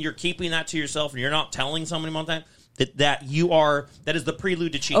responding, and you're keeping that to yourself, and you're not telling somebody about that. That is the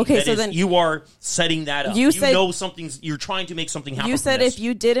prelude to cheating. Okay, That so is, then you are setting that up. you said- know something's. You're trying to make something happen. You from said this. if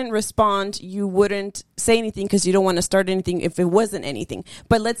you didn't respond, you wouldn't say anything because you don't want to start anything if it wasn't anything.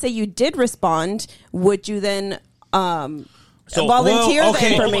 But let's say you did respond, would you then volunteer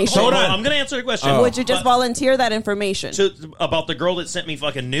the information? Hold on, I'm going to answer the question. Would you just volunteer that information? About the girl that sent me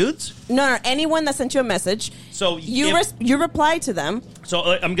fucking nudes? No, anyone that sent you a message. So you reply to them. So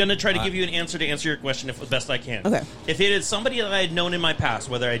I'm going to try to give you an answer to answer your question as best I can. Okay. If it is somebody that I had known in my past,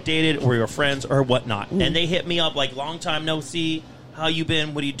 whether I dated or we were friends or whatnot, and they hit me up like, long time no see, how you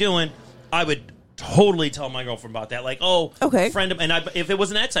been, what are you doing, I would totally tell my girlfriend about that. Like, oh, okay. Friend of, and if it was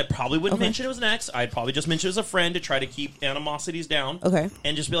an ex, I probably wouldn't mention it was an ex. I'd probably just mention it as a friend to try to keep animosities down. Okay.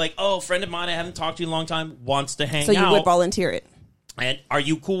 And just be like, oh, friend of mine I haven't talked to in a long time, wants to hang out. So you would volunteer it. And are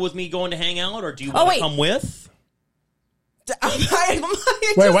you cool with me going to hang out, or do you want to come with?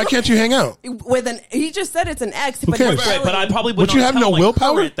 Wait, why can't you hang out? He just said it's an ex. Who cares? Right, but I probably would But you have no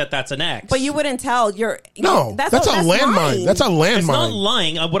willpower? That's an ex. But you wouldn't tell your... No, that's a landmine. lying. That's a landmine. It's not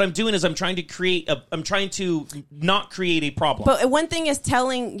lying. What I'm doing is I'm trying to not create a problem. But one thing is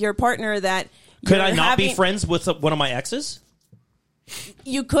telling your partner that... Could I not be friends with one of my exes?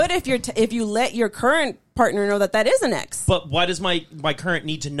 You could if you let your current partner know that is an ex. But why does my current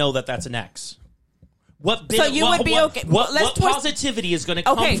need to know that that's an ex? What positivity is going to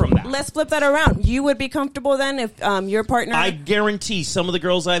come from that? Let's flip that around. You would be comfortable then if your partner... I guarantee some of the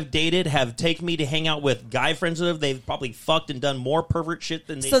girls I've dated have taken me to hang out with guy friends with them. They've probably fucked and done more pervert shit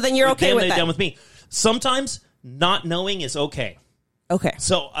than So then you're okay with that? done with me. Sometimes not knowing is okay. Okay.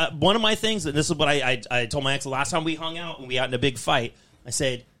 So one of my things, and this is what I told my ex the last time we hung out and we got in a big fight, I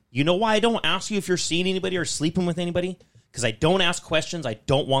said, you know why I don't ask you if you're seeing anybody or sleeping with anybody? Because I don't ask questions I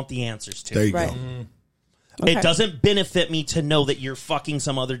don't want the answers to. There you Right. go. Okay. It doesn't benefit me to know that you're fucking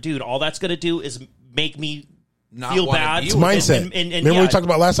some other dude. All that's going to do is make me Not feel wanna bad. be It's with mindset. And Remember we talked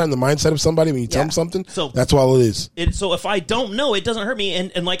about last time the mindset of somebody when you tell them something? So- that's all it is. So if I don't know, it doesn't hurt me.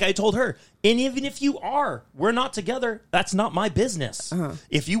 And like I told her, and even if you are, we're not together, that's not my business.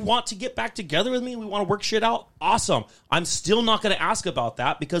 If you want to get back together with me, we want to work shit out, awesome. I'm still not going to ask about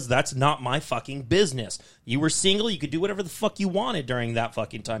that because that's not my fucking business. You were single, you could do whatever the fuck you wanted during that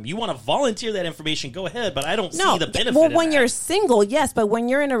fucking time. You want to volunteer that information, go ahead, but I don't see the benefit Well, of when that. you're single, yes, but when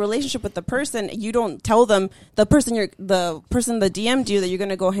you're in a relationship with the person, you don't tell them the person that DM'd you that you're going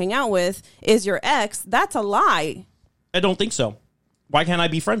to go hang out with is your ex. That's a lie. I don't think so. Why can't I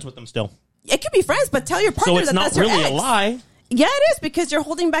be friends with them still? It could be friends, but tell your partner So it's that not that's your really ex. a lie. Yeah, it is because you're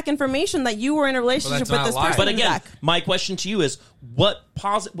holding back information that you were in a relationship that's with not this a lie. person. But again, back. my question to you is,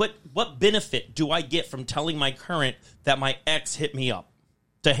 what benefit do I get from telling my current that my ex hit me up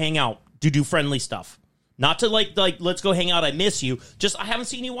to hang out, to do friendly stuff? Not to like let's go hang out, I miss you. Just I haven't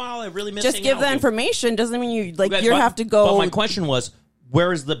seen you in a while, I really miss Just hanging give out the with you. information doesn't mean you But- have to go. But my question was,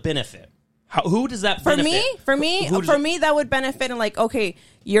 where is the benefit? Who does that For benefit? me, that would benefit in like, okay,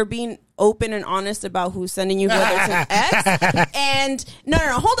 you're being open and honest about who's sending you whether it's an ex. And no,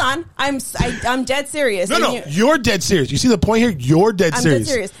 hold on, I'm dead serious. No, you're dead serious. You see the point here? You're dead I'm serious.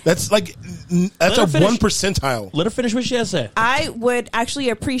 dead serious. That's like that's her a finish. 1 percentile. Let her finish what she has to say. I would actually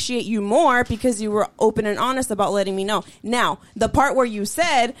appreciate you more because you were open and honest about letting me know. Now, the part where you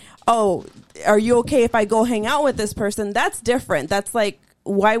said, "Oh, are you okay if I go hang out with this person?" That's different. That's like,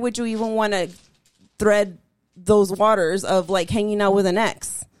 why would you even want to thread those waters of like hanging out with an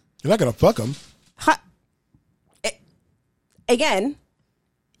ex? You're not gonna fuck them. Again,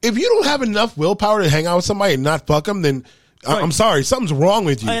 If you don't have enough willpower to hang out with somebody and not fuck them, then I'm sorry, something's wrong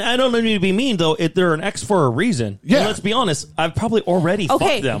with you. I don't need to be mean though. If they're an ex for a reason, Yeah. And let's be honest. I've probably already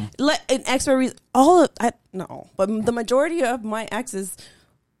fucked them. An ex for a reason. But the majority of my exes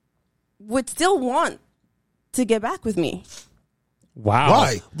would still want to get back with me. Wow!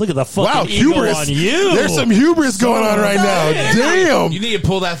 Why? Look at the fucking Wow, ego hubris! on you. There's some hubris going on right now. Damn! You need to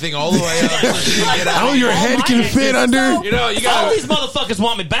pull that thing all the way up. So you can get out. Oh, your head my can exes, fit under. You know, you All got these motherfuckers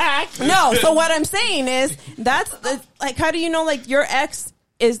want me back. No, so what I'm saying is like, how do you know like your ex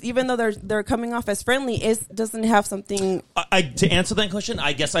is, even though they're coming off as friendly, doesn't have something? To answer that question,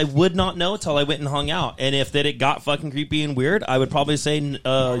 I guess I would not know until I went and hung out. And if it got fucking creepy and weird, I would probably say,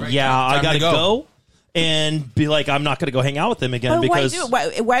 right, yeah, I time gotta to go. go. and be like, I'm not going to go hang out with them again But because.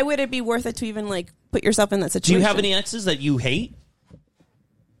 why would it be worth it to even like put yourself in that Do situation? you have any exes that you hate?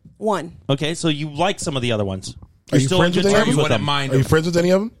 One Okay, so you like some of the other ones. Are You're you still friends in with good any of terms You them? with wouldn't them. mind Are you them. friends with any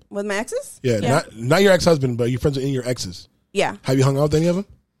of them? with my exes? Yeah, not your ex-husband, but you friends with any of your exes. Yeah. Have you hung out with any of them?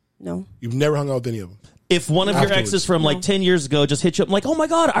 No. You've never hung out with any of them. If one of your Afterwards. exes from like 10 years ago just hit you up like, oh my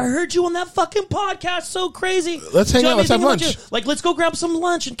God, I heard you on that fucking podcast. So crazy. Let's hang Do you out, let's have anything lunch. about you? Like, let's go grab some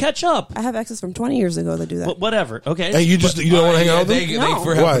lunch and catch up. I have exes from 20 years ago that do that. But whatever. Okay. And you don't want to hang out with them? No.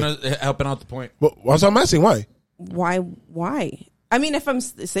 for Why? helping out the point. Well, so I'm asking why. Why? I mean, if I'm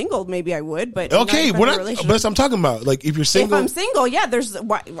single, maybe I would, but Okay, not if I'm we're in a not. relationship. But that's what I'm talking about. Like if you're If single, I'm single, yeah,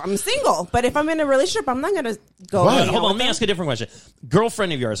 I'm single. But if I'm in a relationship, I'm not gonna go. Why? hang out Hold on, with let me them. ask a different question.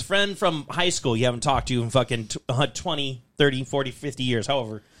 Girlfriend of yours, friend from high school you haven't talked to in fucking 20, 30, 40, 50 years,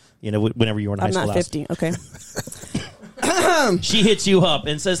 however, whenever you were in high I'm school not last. 50. Okay. She hits you up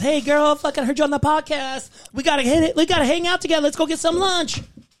and says, hey, girl, fucking heard you on the podcast. We got to hit it. We got to hang out together. Let's go get some lunch.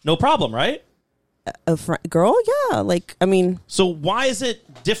 No problem, right? A girl, yeah. Like, I mean, So why is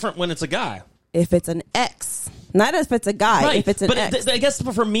it different when it's a guy? if it's an ex, not if it's a guy. Right. If it's an but ex, I guess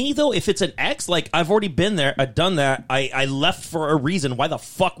for me, though, if it's an ex, like I've already been there, I've done that. I left for a reason. Why the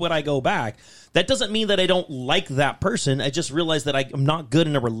fuck would I go back? That doesn't mean that I don't like that person. I just realized that I'm not good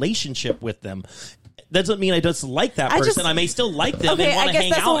in a relationship with them. That doesn't mean I just like that person. I may still like them okay, and want I to guess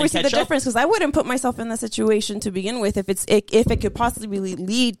hang that's out when we and see the catch up. difference, because I wouldn't put myself in that situation to begin with if it could possibly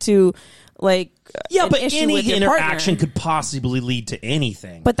lead to like Yeah, an but issue any with your interaction partner. could possibly lead to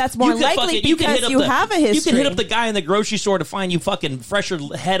anything. But that's more You could likely fucking- because hit up you have a history. You can hit up the guy in the grocery store to find you fucking fresher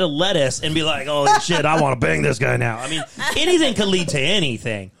head of lettuce and be like, "Oh shit, I want to bang this guy now." I mean, anything could lead to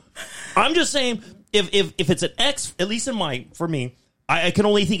anything. I'm just saying, if it's an ex, at least for me, I can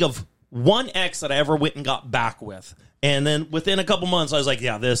only think of one ex that I ever went and got back with, and then within a couple months, I was like,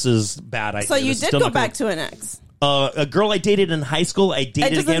 "Yeah, this is bad." So you did go back to an ex. a girl I dated in high school. I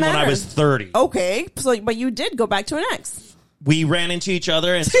dated doesn't again when I matter. was 30. Okay, so but you did go back to an ex. We ran into each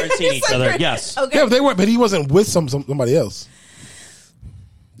other and started seeing each other. Yes. Okay. yeah, but he wasn't with somebody else.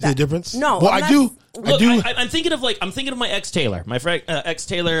 Is there a difference? No, Well, I'm I do. not- I Look, do. I'm thinking of my ex Taylor. My friend ex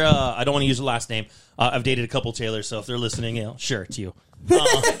Taylor. I don't want to use the last name. I've dated a couple Taylors, so if they're listening, sure, it's you.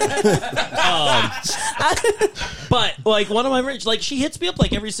 But like one of my friends, like she hits me up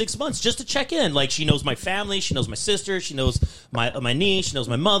like every 6 months just to check in. Like she knows my family, she knows my sister, she knows my niece, she knows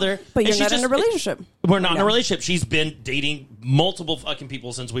my mother. But And you're she not in a relationship. We're not in a No. relationship. She's been dating multiple fucking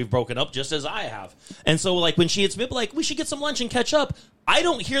people since we've broken up, just as I have. And so, like, when she hits me up, like, we should get some lunch and catch up. I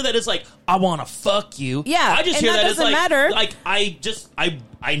don't hear that as like, I want to fuck you. Yeah, I just and hear that that as doesn't like, matter. like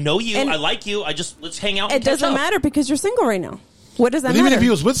I know you, And I like you. Let's hang out. It And catch doesn't up. matter because you're single right now. What does that But matter? even if he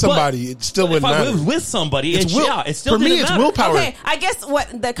was with somebody, it still wouldn't if I matter. was with somebody, It's it still for me, didn't it's matter. willpower. Okay, I guess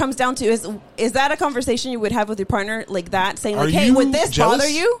what that comes down to is that a conversation you would have with your partner like that, saying Are like, "Hey, you would this jealous? bother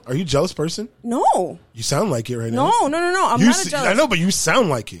you?" Are you a jealous person? No, You sound like it right now. no. I'm You not s- a jealous. I know, but you sound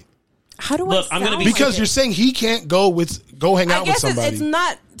like it How do Look, I? I'm gonna sound be- because like you're it? saying he can't go hang I out with guess somebody. it's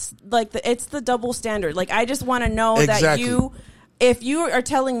not like it's the double standard. Like I just want to know that Exactly. if you are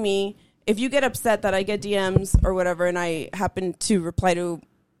telling me, if you get upset that I get DMs or whatever, and I happen to reply to,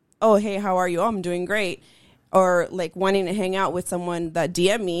 "Oh, hey, how are you? Oh, I'm doing great," or like wanting to hang out with someone that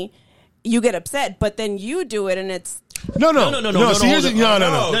DM me, you get upset, but then you do it, and it's No. hold See, here's it. the- no.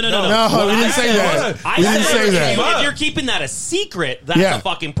 No. No, we didn't say that. We didn't say that. If you're keeping that a secret, that's Yeah. a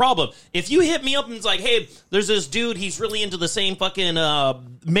fucking problem. If you hit me up and it's like, hey, there's this dude, he's really into the same fucking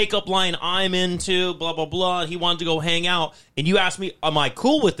makeup line I'm into, blah, blah, blah, he wanted to go hang out, and you ask me, am I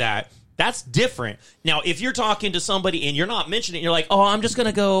cool with that? That's different. Now, if you're talking to somebody and you're not mentioning it, you're like, oh, I'm just going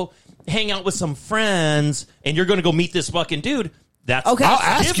to go hang out with some friends, and you're going to go meet this fucking dude. That's okay. I'll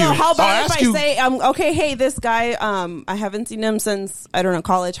ask So you. how I'll about if ask I you- say, okay, hey, this guy, I haven't seen him since, I don't know,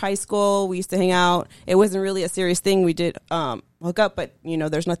 college, high school. We used to hang out. It wasn't really a serious thing. We did hook up, but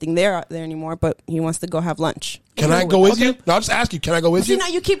there's nothing there anymore. But he wants to go have lunch. Can I go with you? No, I'll just ask you. Can I go with See, you? now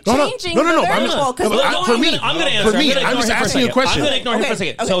you keep No. changing No. the I'm variable, just, 'cause no, you I- don't for me, even- I'm going to answer. For me, I'm I'm just asking you a question. I'm going to ignore him for a Okay,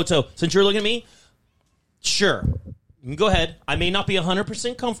 second. okay. So since you're looking at me, sure, you can go ahead. I may not be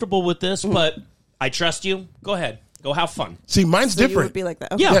 100% comfortable with this, but I trust you. Go ahead. Go have fun. See, mine's So you different. would be like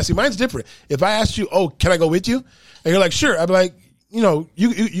that. Okay. Yeah. Yeah, see, mine's different. If I asked you, oh, can I go with you? And you're like, sure. I'd be like, you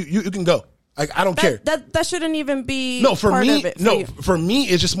can go. Like, I don't care. That shouldn't even be No, for part me, of it. no, you. for me,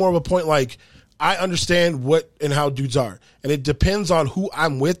 it's just more of a point. Like, I understand what and how dudes are, and it depends on who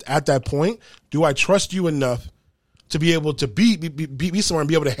I'm with at that point. Do I trust you enough to be able to be somewhere and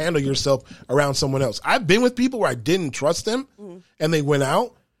be able to handle yourself around someone else? I've been with people where I didn't trust them, and they went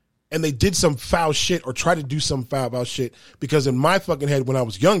out, and they did some foul shit or tried to do some foul shit, because in my fucking head when I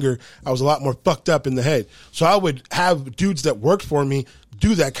was younger, I was a lot more fucked up in the head. So I would have dudes that worked for me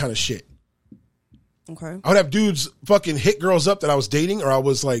do that kind of shit. Okay. I would have dudes fucking hit girls up that I was dating, or I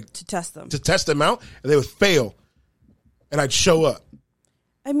was like To test them out, and they would fail, and I'd show up.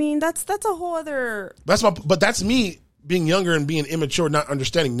 I mean, that's a whole other. But that's me being younger and being immature, not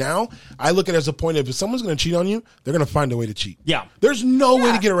understanding. Now I look at it as a point of, if someone's going to cheat on you, they're going to find a way to cheat. Yeah. There's no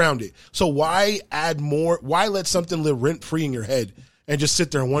way to get around it. So why add more? Why let something live rent free in your head and just sit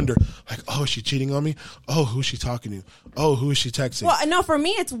there and wonder, like, oh, is she cheating on me? Oh, who's she talking to? Oh, who is she texting? Well, no, for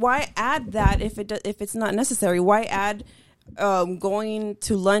me, it's why add that if it's not necessary. Why add going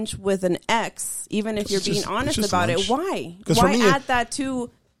to lunch with an ex, even if you're being honest about lunch. it? Why? 'Cause Why for me, add that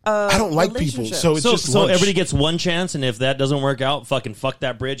to? I don't like people, so it's just lunch. everybody gets one chance, and if that doesn't work out, fucking fuck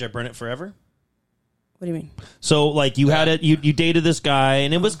that bridge. I burn it forever. What do you mean? So, like, you had it, you dated this guy,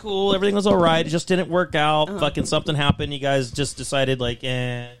 and it was cool. Everything was all right. It just didn't work out. Fucking something happened. You guys just decided, like,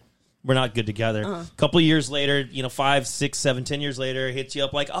 we're not good together. A couple of years later, 5, 6, 7, 10 years later, hits you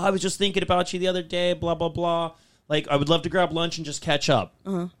up like, oh, I was just thinking about you the other day, blah, blah, blah. Like, I would love to grab lunch and just catch up.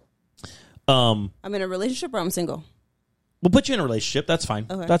 I'm in a relationship or I'm single? We'll put you in a relationship. That's fine.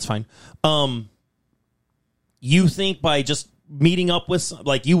 Okay. That's fine. You think by just meeting up with,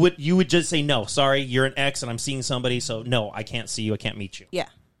 like, you would just say, no, sorry, you're an ex and I'm seeing somebody, so no, I can't see you. I can't meet you. Yeah.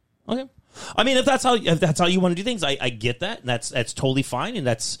 Okay. I mean, if that's how you want to do things, I get that. And that's totally fine. And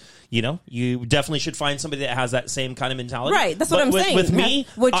that's, you definitely should find somebody that has that same kind of mentality. Right. That's what I'm saying. With me,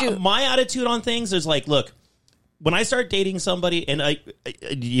 Would you? My attitude on things is like, look, when I start dating somebody, and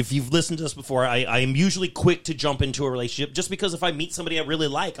if you've listened to this before, I am usually quick to jump into a relationship, just because if I meet somebody I really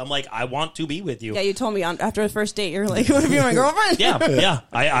like, I'm like, I want to be with you. Yeah, you told me after the first date, you're like, what if you're my girlfriend? Yeah,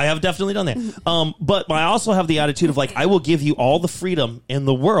 I have definitely done that. But I also have the attitude of, like, I will give you all the freedom in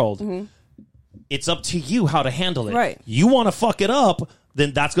the world. Mm-hmm. It's up to you how to handle it. Right. You want to fuck it up,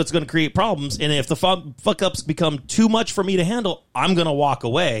 then that's what's going to create problems. And if the fuck ups become too much for me to handle, I'm going to walk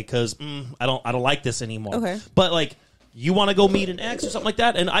away because I don't like this anymore. Okay. But, like, you want to go meet an ex or something like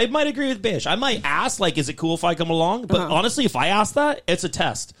that, and I might agree with Bish. I might ask, like, is it cool if I come along? But honestly, if I ask that, it's a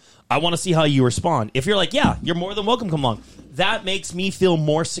test. I want to see how you respond. If you're like, yeah, you're more than welcome, come along. That makes me feel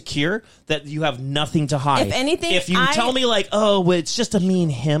more secure that you have nothing to hide. If anything, if you tell me, like, oh, well, it's just a me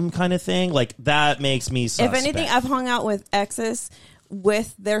and him kind of thing, like, that makes me suspect. If anything, I've hung out with exes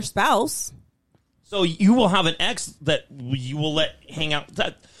with their spouse. So you will have an ex that you will let hang out.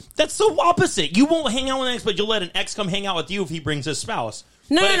 That's so opposite. You won't hang out with an ex, but you'll let an ex come hang out with you if he brings his spouse.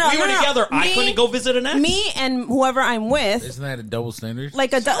 No, but if we were together, I couldn't go visit an ex. Me and whoever I'm with. Isn't that a double standard?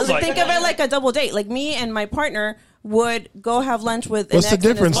 Think of it like a double date. Like, me and my partner would go have lunch with. What's the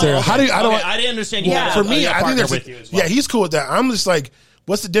difference there? Okay. How do you? I didn't understand. You had for me, I think that's with you as well. Yeah, he's cool with that. I'm just like,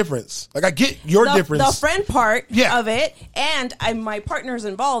 what's the difference? Like, I get your difference. The friend part of it, and my partner's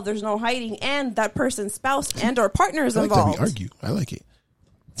involved. There's no hiding, and that person's spouse and or partner is involved. That we argue. I like it.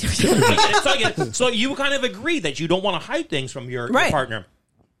 So you kind of agree that you don't want to hide things from your partner.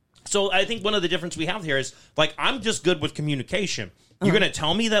 So I think one of the difference we have here is, like, I'm just good with communication. You're going to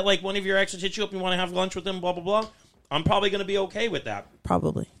tell me that, like, one of your exes hit you up and you want to have lunch with them, blah, blah, blah. I'm probably going to be okay with that.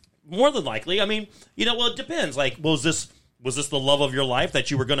 Probably. More than likely. I mean, well, it depends. Like, was this the love of your life that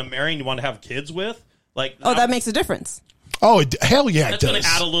you were going to marry and you want to have kids with? Like, that makes a difference. Oh, hell yeah, it that's does. Going to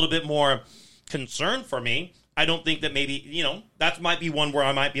add a little bit more concern for me. I don't think that maybe, that might be one where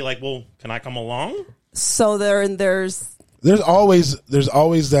I might be like, well, can I come along? So there's always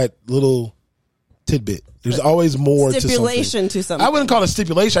that little tidbit. There's always more stipulation to something. I wouldn't call it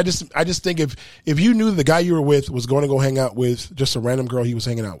stipulation. I just think if you knew the guy you were with was going to go hang out with just a random girl he was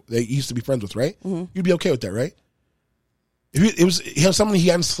hanging out with, they used to be friends with, right? Mm-hmm. You'd be okay with that, right? If it was somebody he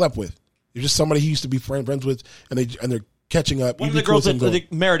hadn't slept with, it was just somebody he used to be friends with, and they're catching up. One of the girls,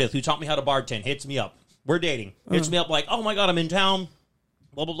 Meredith, who taught me how to bartend, hits me up. We're dating. Hits me up like, oh my God, I'm in town.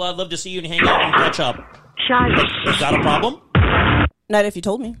 Blah, blah, blah. I'd love to see you and hang out and catch up. Is that a problem? Not if you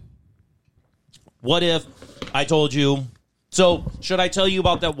told me. What if I told you? So should I tell you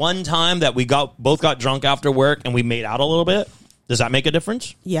about that one time that we both got drunk after work and we made out a little bit? Does that make a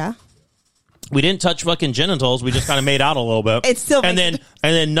difference? Yeah. We didn't touch fucking genitals. We just kind of made out a little bit. It still and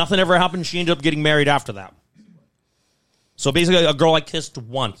then nothing ever happened. She ended up getting married after that. So basically, a girl I kissed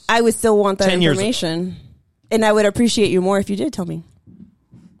once. I would still want that information, and I would appreciate you more if you did tell me.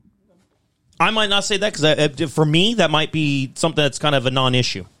 I might not say that because for me, that might be something that's kind of a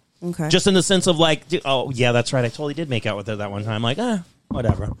non-issue. Okay. Just in the sense of like, oh yeah, that's right. I totally did make out with her that one time. Like,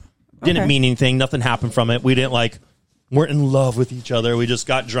 whatever. Didn't mean anything. Nothing happened from it. We didn't weren't in love with each other. We just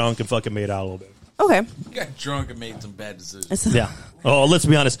got drunk and fucking made out a little bit. Okay. Got drunk and made some bad decisions. Yeah. Oh, let's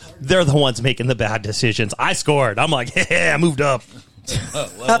be honest. They're the ones making the bad decisions. I scored. I'm like, hey, I moved up.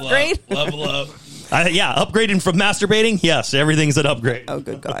 Upgrade? Level up. Yeah, upgrading from masturbating. Yes, everything's an upgrade. Oh,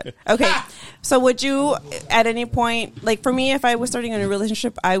 good God. Okay. So would you, at any point, like for me, if I was starting a new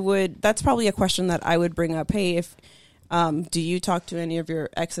relationship, that's probably a question that I would bring up. Hey, do you talk to any of your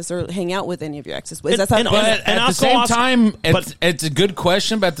exes or hang out with any of your exes? Is that something? But at the same time, but- it's a good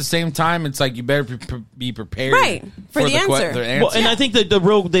question. But at the same time, it's like you better be prepared, Right, for the answer. Well, and I think that the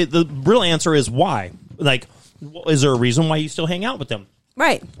real answer is why. Like, is there a reason why you still hang out with them?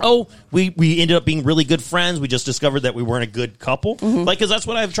 Right. Oh, we ended up being really good friends. We just discovered that we weren't a good couple. Like, because that's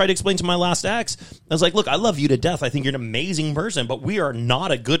what I've tried to explain to my last ex. I was like, look, I love you to death. I think you're an amazing person, but we are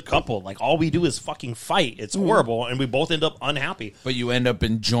not a good couple. Like, all we do is fucking fight. It's horrible, and we both end up unhappy. But you end up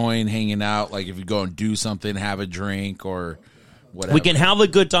enjoying hanging out. Like if you go and do something, have a drink or whatever. We can have a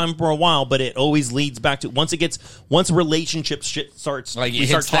good time for a while, but it always leads back to once relationship shit starts. like We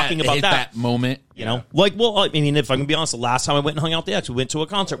start talking about that moment. You know, like, well, I mean, if I can be honest, the last time I went and hung out with the ex, we went to a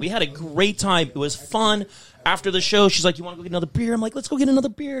concert. We had a great time. It was fun. After the show, she's like, "You want to go get another beer?" I'm like, "Let's go get another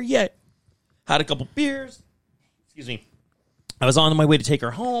beer." Yeah, had a couple beers. Excuse me. I was on my way to take her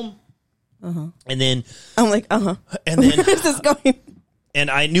home, and then I'm like, and then where's this going? and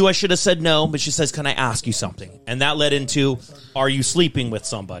I knew I should have said no, but she says, "Can I ask you something?" And that led into, "Are you sleeping with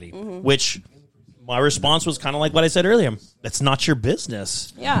somebody?" Which my response was kind of like what I said earlier. It's not your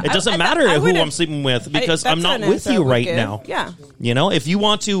business. Yeah, it doesn't I matter who would've- I'm sleeping with because that's I'm not an with answer I you would right give. now. Yeah. You know, if you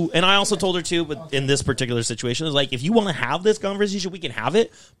want to, and I also told her too, but in this particular situation, is like, if you want to have this conversation, we can have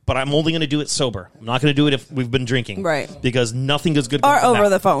it, but I'm only going to do it sober. I'm not going to do it if we've been drinking. Right. Because nothing is good. Or from over that.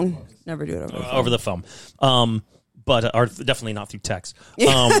 the phone. Never do it over the phone. But or definitely not through text.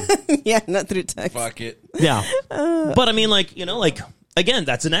 Yeah, not through text. Fuck it. Yeah. But I mean, like, you know, like, again,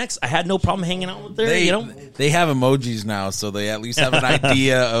 that's an ex. I had no problem hanging out with her, you know? They have emojis now, so they at least have an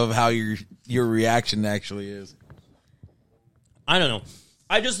idea of how your reaction actually is. I don't know.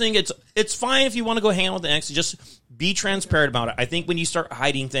 I just think it's fine if you want to go hang out with the ex. Just be transparent about it. I think when you start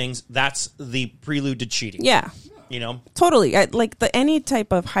hiding things, that's the prelude to cheating. Yeah, You know? totally. Like any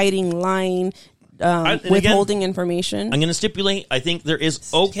type of hiding, lying, and withholding information. I'm going to stipulate, I think there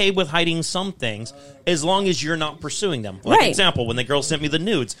is okay with hiding some things as long as you're not pursuing them. Like, Right. example, when the girl sent me the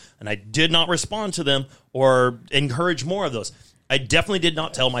nudes and I did not respond to them or encourage more of those, I definitely did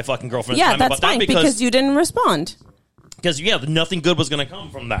not tell my fucking girlfriend Yeah, at the time that's about fine that because you didn't respond. because nothing good was going to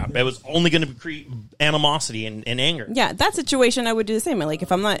come from that. It was only going to create animosity and anger. Yeah, that situation I would do the same. Like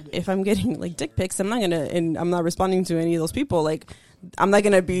if I'm getting like dick pics, I'm not responding to any of those people. Like I'm not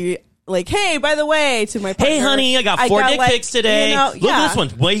gonna be like, hey, by the way, to my partner, Hey, honey, I got 4 dick like, pics today. you know, Look, yeah. this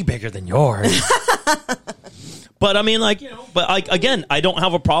one's way bigger than yours. But I mean, like, you know, but again, I don't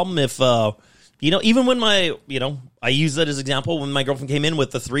have a problem if, even when I use that as example when my girlfriend came in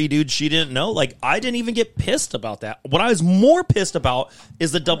with the 3 dudes she didn't know. Like, I didn't even get pissed about that. What I was more pissed about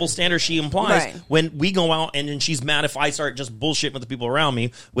is the double standard she implies Right. when we go out and then she's mad if I start just bullshitting with the people around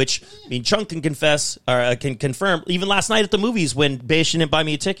me. Which, I mean, Chunk can confess or can confirm. Even last night at the movies when Bash didn't buy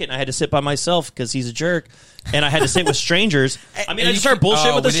me a ticket and I had to sit by myself because he's a jerk, and I had to sit with strangers. I mean, I just started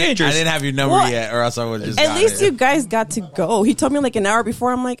bullshitting with the strangers. I didn't have your number Well, yet, or else I would have just. At got least it. you guys got to go. He told me like an hour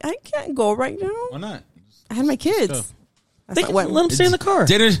before. I'm like, I can't go right now. Why not? I had my kids. They can let him stay in the car.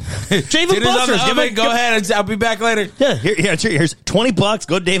 Dinner's Dave and on the Buster's. oven. Go ahead. I'll be back later. Yeah, here's $20.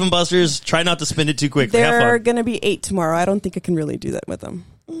 Go to Dave and Buster's. Try not to spend it too quickly. Have They're fun. gonna be 8 tomorrow. I don't think I can really do that with them.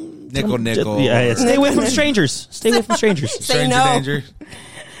 Nickel. Yeah, stay away from strangers. Stay away from strangers. Say Stranger no. danger.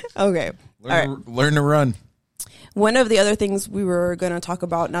 Okay. All right. Learn to run. One of the other things we were going to talk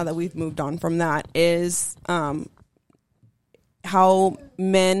about now that we've moved on from that is how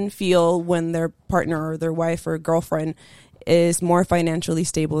men feel when their partner or their wife or girlfriend is more financially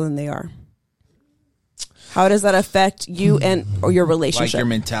stable than they are. How does that affect you or your relationship? Like your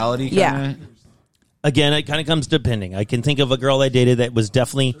mentality. Yeah. Again, it kind of comes depending. I can think of a girl I dated that was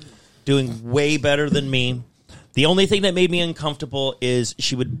definitely doing way better than me. The only thing that made me uncomfortable is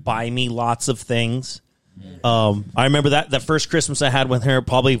she would buy me lots of things. I remember that first Christmas I had with her,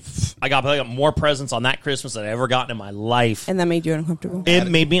 I got more presents on that Christmas than I ever gotten in my life. And that made you uncomfortable? It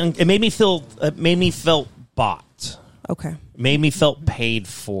made me feel bought. Okay. Made me felt paid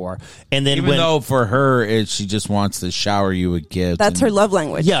for. And then Even though for her, she just wants to shower you with gifts. That's her love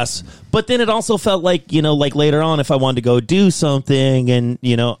language. yes, but then it also felt like, like later on if I wanted to go do something and,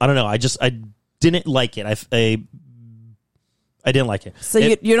 I don't know, I didn't like it. I didn't like it. So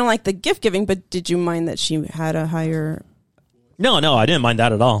you don't like the gift giving, but did you mind that she had a higher No, I didn't mind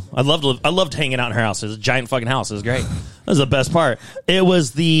that at all. I loved hanging out in her house. It was a giant fucking house. It was great. That was the best part. It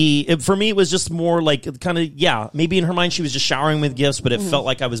was for me, it was just more like kind of, maybe in her mind she was just showering with gifts, but it felt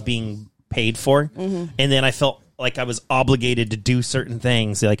like I was being paid for. And then I felt like I was obligated to do certain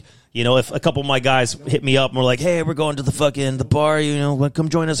things. Like, you know, if a couple of my guys hit me up and were like, hey, we're going to the bar, you know, come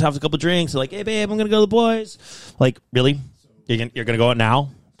join us, have a couple drinks. They're like, hey, babe, I'm going to go to the boys. Like, really? You're going to go out now?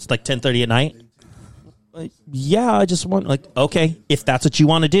 It's like 10:30 at night? Like, yeah, I just want, like, okay, if that's what you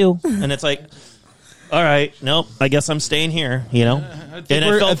want to do. And it's like, all right, nope, I guess I'm staying here, you know?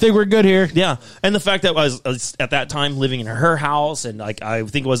 I think we're good here. Yeah. And the fact that I was at that time living in her house and, like, I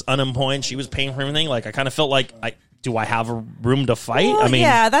think it was unemployed, she was paying for everything, like, I kind of felt like, do I have a room to fight? Well, I mean,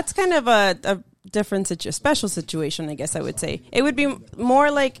 yeah, that's kind of a different special situation, I guess I would say. It would be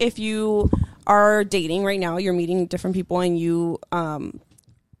more like if you are dating right now, you're meeting different people and you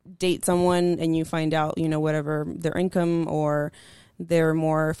date someone and you find out, you know, whatever their income or they're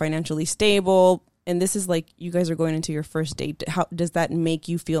more financially stable. And this is like you guys are going into your first date. How does that make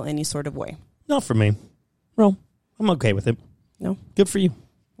you feel any sort of way? not for me. Well, I'm okay with it. No. Good for you.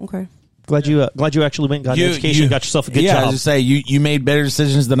 Okay. Glad you actually went and got an education, got yourself a good job. I was just say you made better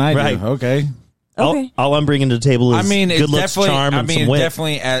decisions than I Right. do. Okay. Okay. All I'm bringing to the table is It's good looks, definitely, charm, and some wit.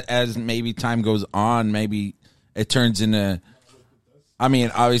 definitely as maybe time goes on, maybe it turns into. I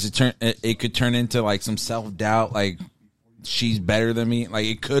mean, obviously, it could turn into like some self doubt, like she's better than me. Like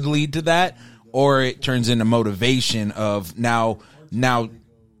it could lead to that, or it turns into motivation of now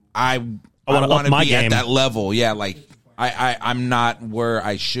I want to be at that level. Yeah, like I'm not where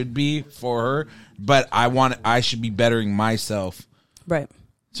I should be for her, but I should be bettering myself, Right.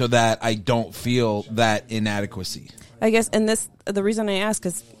 so that I don't feel that inadequacy. I guess, and the reason I ask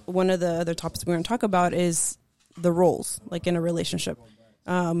is one of the other topics we're going to talk about is the roles, like in a relationship.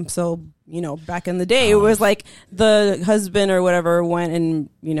 So, back in the day, it was like the husband or whatever went and,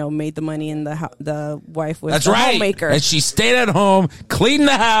 made the money and the wife was the homemaker. And she stayed at home, cleaned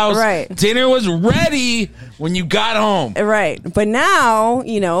the house. Right. Dinner was ready when you got home. Right. But now,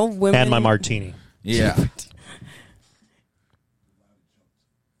 women. And my martini. Yeah.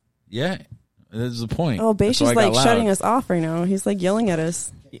 Yeah. That's the point. Oh, That's why Beishi's I got like loud. shutting us off right now. He's like yelling at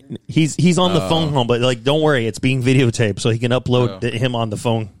us. He's on the phone home, but like, don't worry, it's being videotaped, so he can upload him on the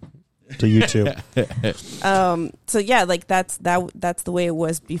phone to YouTube. So yeah, like that's the way it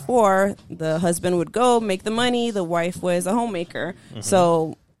was before. The husband would go make the money. The wife was a homemaker. Mm-hmm.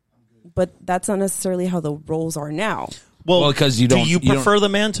 So, but that's not necessarily how the roles are now. Well, because you don't. Do you prefer the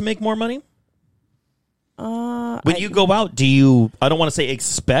man to make more money? When I- you go out, do you? I don't want to say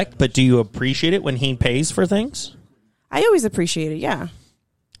expect, but do you appreciate it when he pays for things? I always appreciate it. Yeah.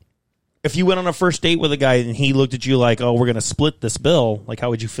 If you went on a first date with a guy and he looked at you like, "Oh, we're going to split this bill," like, how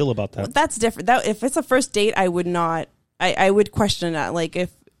would you feel about that? That's different. That if it's a first date, I would not. I would question that. Like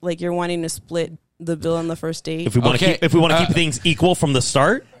if you're wanting to split the bill on the first date. If we want to keep things equal from the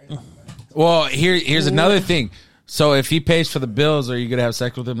start, Well, here's another thing. So if he pays for the bills, are you gonna have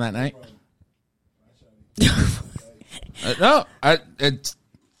sex with him that night? No, it's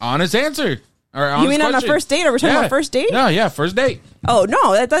honest answer. Or honest You mean on a question. first date? Are we talking about first date? No, yeah, first date. Oh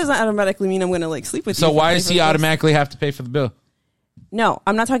no, that doesn't automatically mean I'm going to like sleep with you. So if why you does pay he for the bills. automatically have to pay for the bill? No,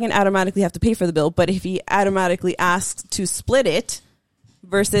 I'm not talking automatically have to pay for the bill, but if he automatically asks to split it,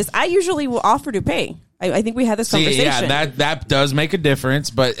 versus I usually will offer to pay. I think we had this conversation. Yeah, that does make a difference,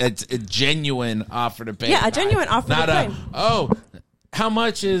 but it's a genuine offer to pay. Yeah, a genuine offer Not to a, pay. oh, how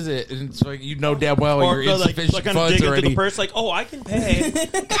much is it? And it's like, damn well or you're insufficient like kind of funds dig into already. the purse, like, "Oh, I can pay,"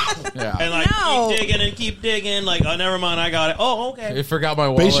 Yeah. and like No. keep digging, like, "Oh, never mind, I got it." Oh, okay. I forgot my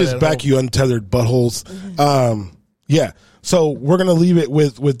wallet. Spacious at back, home. you untethered buttholes. Yeah. So we're gonna leave it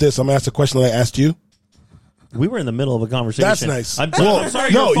with this. I'm gonna ask the question that I asked you. We were in the middle of a conversation. That's nice. I'm Well,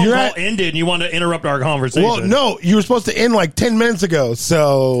 sorry, no, your phone you're call at- ended and you want to interrupt our conversation. Well, no, you were supposed to end like 10 minutes ago.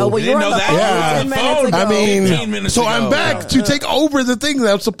 So Oh, well, you didn't were on know the that? phone Yeah. 10 minutes ago. I 15 mean, minutes so ago. I'm back to take over the thing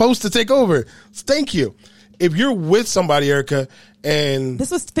that I'm supposed to take over. So thank you. If you're with somebody, Erica, and This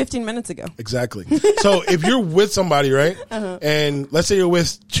was 15 minutes ago. exactly. So if you're with somebody, right, and let's say you're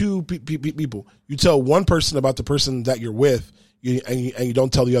with two people, you tell one person about the person that you're with, and you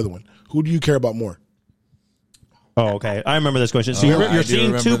don't tell the other one. Who do you care about more? Oh, okay. I remember this question. So I you're do seeing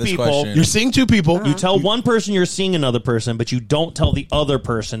remember two this people. question. You're seeing two people. You tell one person you're seeing another person, but you don't tell the other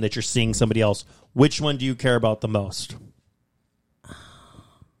person that you're seeing somebody else. Which one do you care about the most?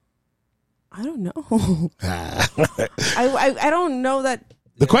 I don't know. I don't know that.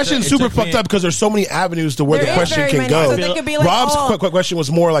 The question's It super took me- fucked up because there's so many avenues to where There the is question very can many. go. So they could be like, Rob's oh. quick question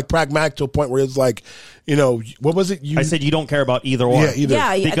was more like pragmatic to a point where it's like, what was it? I said you don't care about either or. Yeah, either.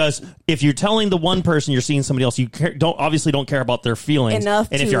 Yeah, Because if you're telling the one person you're seeing somebody else, you obviously don't care about their feelings Enough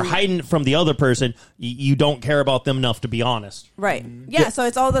and if to- you're hiding from the other person, you don't care about them enough to be honest. Right. Yeah, so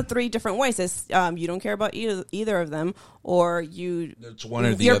it's all the three different ways. It's you don't care about either of them, or It's one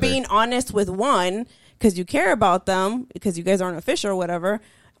or the you're other. being honest with one because you care about them because you guys aren't official or whatever,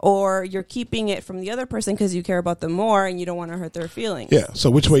 or you're keeping it from the other person because you care about them more and you don't want to hurt their feelings. Yeah.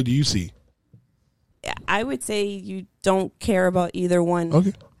 So which way do you see? I would say you don't care about either one.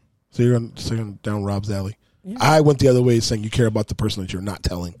 Okay. So you're down Rob's alley. Yeah. I went the other way, saying you care about the person that you're not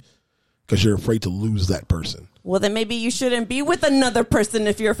telling because you're afraid to lose that person. Well, then maybe you shouldn't be with another person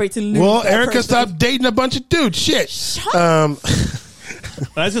if you're afraid to lose. Well, that Erica person. stopped dating a bunch of dudes. Shit. I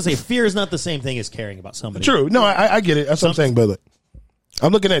was going to say, fear is not the same thing as caring about somebody. True. No, I get it. That's what I'm saying. But like,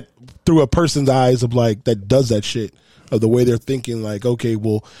 I'm looking at through a person's eyes of like that does that shit, of the way they're thinking. Like, okay,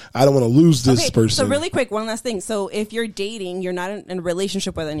 well, I don't want to lose this person. So really quick, one last thing. So if you're dating, you're not in a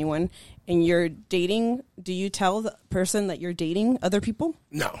relationship with anyone, and you're dating, do you tell the person that you're dating other people?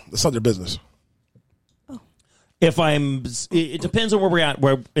 No, that's not their business. If it depends on where we're at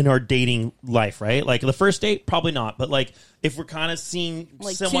in our dating life, right? Like the first date, probably not. But like if we're kind of seeing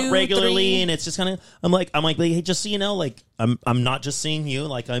Like somewhat 2, regularly, 3. and it's just kind of, I'm like, hey, just so you know, like I'm not just seeing you,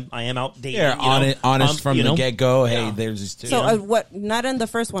 like I am out dating. Yeah, honest from the get go. Hey, Yeah. there's these two. So what? Not in the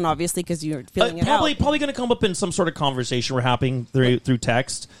first one, obviously, because you're feeling it Probably out. going to come up in some sort of conversation we're having through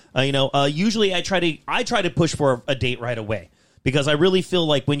text. Usually I try to push for a date right away. Because I really feel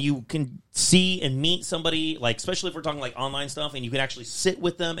like when you can see and meet somebody, like especially if we're talking like online stuff, and you can actually sit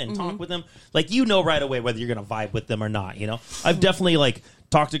with them and talk with them, like right away whether you're going to vibe with them or not. I've definitely like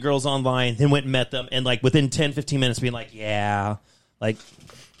talked to girls online, then went and met them, and like within 10, 15 minutes being like, yeah, like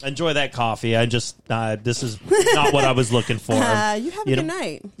enjoy that coffee. I just this is not what I was looking for. You have a good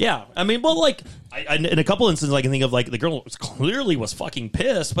night. Yeah, I mean, well, like I in a couple instances, I can think of like the girl clearly was fucking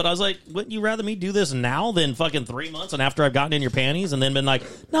pissed, but I was like, wouldn't you rather me do this now than fucking 3 months and after I've gotten in your panties and then been like,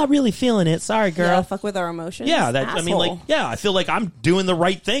 not really feeling it. Sorry, girl. Yeah, fuck with our emotions. Yeah, Asshole. I feel like I'm doing the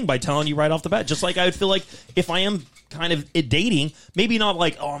right thing by telling you right off the bat. Just like I would feel like if I am kind of dating, maybe not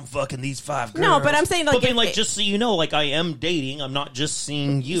like, oh, I'm fucking these 5 girls. No, but I'm saying, like, but being if like, it- just so you know, like I am dating. I'm not just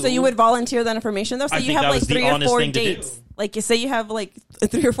seeing you. So you would volunteer that information though? So I you think have that like was the 3 or honest 4 thing to do. dates. Like you say you have like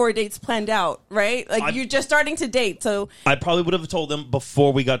 3 or 4 dates planned out, right? Like you're just starting to date. So I probably would have told them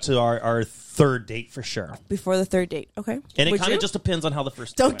before we got to our 3rd date for sure. before the 3rd date, okay? And it Would kind you? of just depends on how the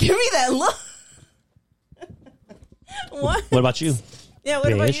first. Don't went. give me that look. What? What about you? Yeah,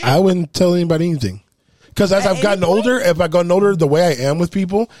 what about Bitch. you? I wouldn't tell anybody anything. Because as At I've gotten any point? older, the way I am with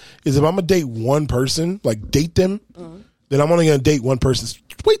people is if I'm gonna date one person, like date them, then I'm only gonna date one person.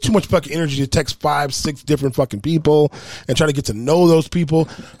 It's way too much fucking energy to text 5, 6 different fucking people and try to get to know those people.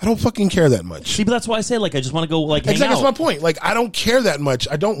 I don't fucking care that much. See, but that's why I say like I just want to go like hang Exactly, out. that's my point. Like I don't care that much.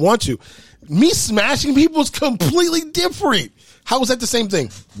 I don't want to. Me smashing people is completely different. How is that the same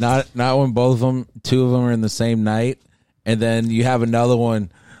thing? Not when two of them are in the same night, and then you have another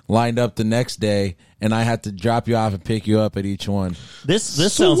one lined up the next day, and I have to drop you off and pick you up at each one. This So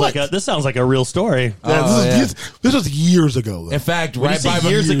sounds what? like a real story. This was years ago. Though. In fact, When you right say by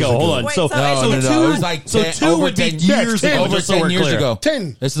years ago. Hold on. Wait, so so- No, So it was like so 10 2 over would be 10 years Yeah, ago. over Just so 10 we're years clear. ago.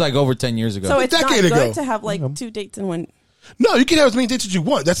 10. This is like over 10 years ago. So it's not decade good ago. to have like 2 dates in one. No, you can have as many dates as you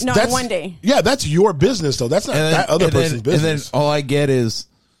want. That's No, that's one day. Yeah, that's your business though. That's not that other person's business. And then all I get is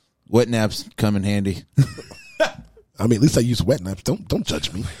wet naps come in handy. I mean, at least I use wet naps. Don't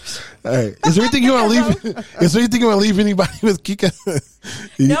judge me. All right. Is there anything you want to leave? Is there anything you want to leave anybody with, Kika?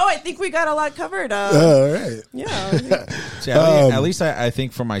 No, I think we got a lot covered. All right. Yeah. See, at least I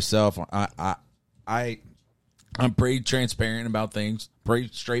think for myself, I'm pretty transparent about things, pretty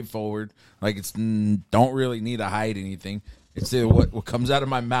straightforward. Like it's don't really need to hide anything. It's what comes out of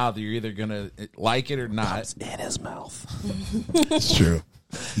my mouth. You're either gonna like it or not. In his mouth. It's true.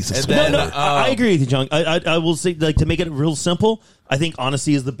 He's a And smart then, man. I agree with you, John. I will say, like, to make it real simple, I think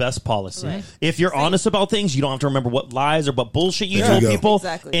honesty is the best policy. Right. If you're honest about things, you don't have to remember what lies or what bullshit you There told you go. people.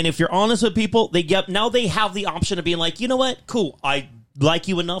 Exactly. And if you're honest with people, they have the option of being like, you know what, cool, I like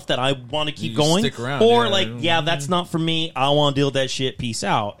you enough that I want to keep You going. stick around, or yeah. like, yeah, that's not for me. I want to deal with that shit. Peace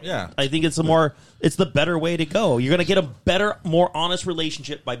out. Yeah. I think it's the better way to go. You're going to get a better, more honest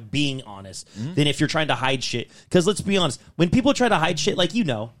relationship by being honest than if you're trying to hide shit. Because let's be honest, when people try to hide shit, like,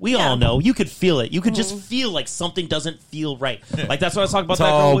 we all know, you could feel it. You could just feel like something doesn't feel right. Like, that's what I was talking about. It's That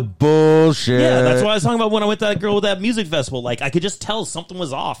girl all with, bullshit. yeah, that's what I was talking about when I went to that girl with that music festival. Like, I could just tell something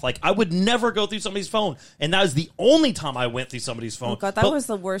was off. Like, I would never go through somebody's phone. And that was the only time I went through somebody's phone. Oh God, that was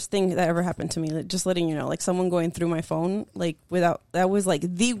the worst thing that ever happened to me. Like, just letting you know, like someone going through my phone, like that was like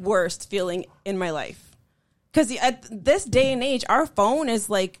the worst feeling in my life. Because at this day and age, our phone is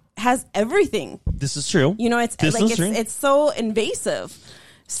like has everything. This is true. You know, it's This like is true. it's so invasive.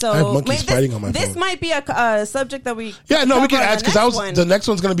 So I have monkeys fighting on my this phone. might be a subject that we Yeah, no, we can cover on ask because one. the next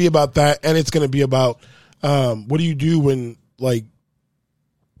one's going to be about that, and it's going to be about what do you do when like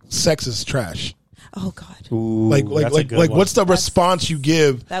sex is trash? Oh God. Ooh, Like that's a good one. what's the response you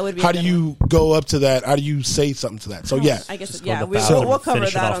give? That would be how a do good you go up to that? How do you say something to that? So yeah, I guess Just go to the we'll bathroom and cover finish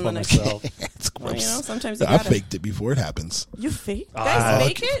it that off on the by next. myself. it's Well, gross. you know, sometimes you I gotta. faked it before it happens. You fake? Guys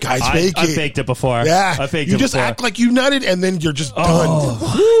fake it? Guys fake I it. faked it before. Yeah, I faked you it just before. act like you nutted, and then you're just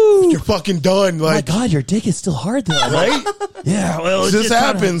Oh. done. You're fucking done. Oh my Like God, your dick is still hard though. right? Yeah, well, it This just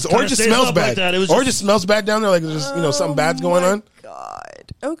happens, or it just smells bad, Like that. It was or it just, just smells bad down there. Like there's something bad's going on. God.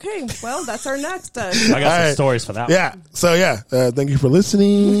 Okay. Well, that's our next. I got some All right. stories for that. Yeah. So yeah, thank you for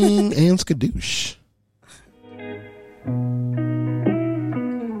listening, and skadoosh.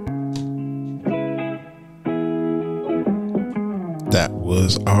 That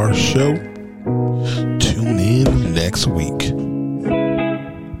was our show. Tune in next week.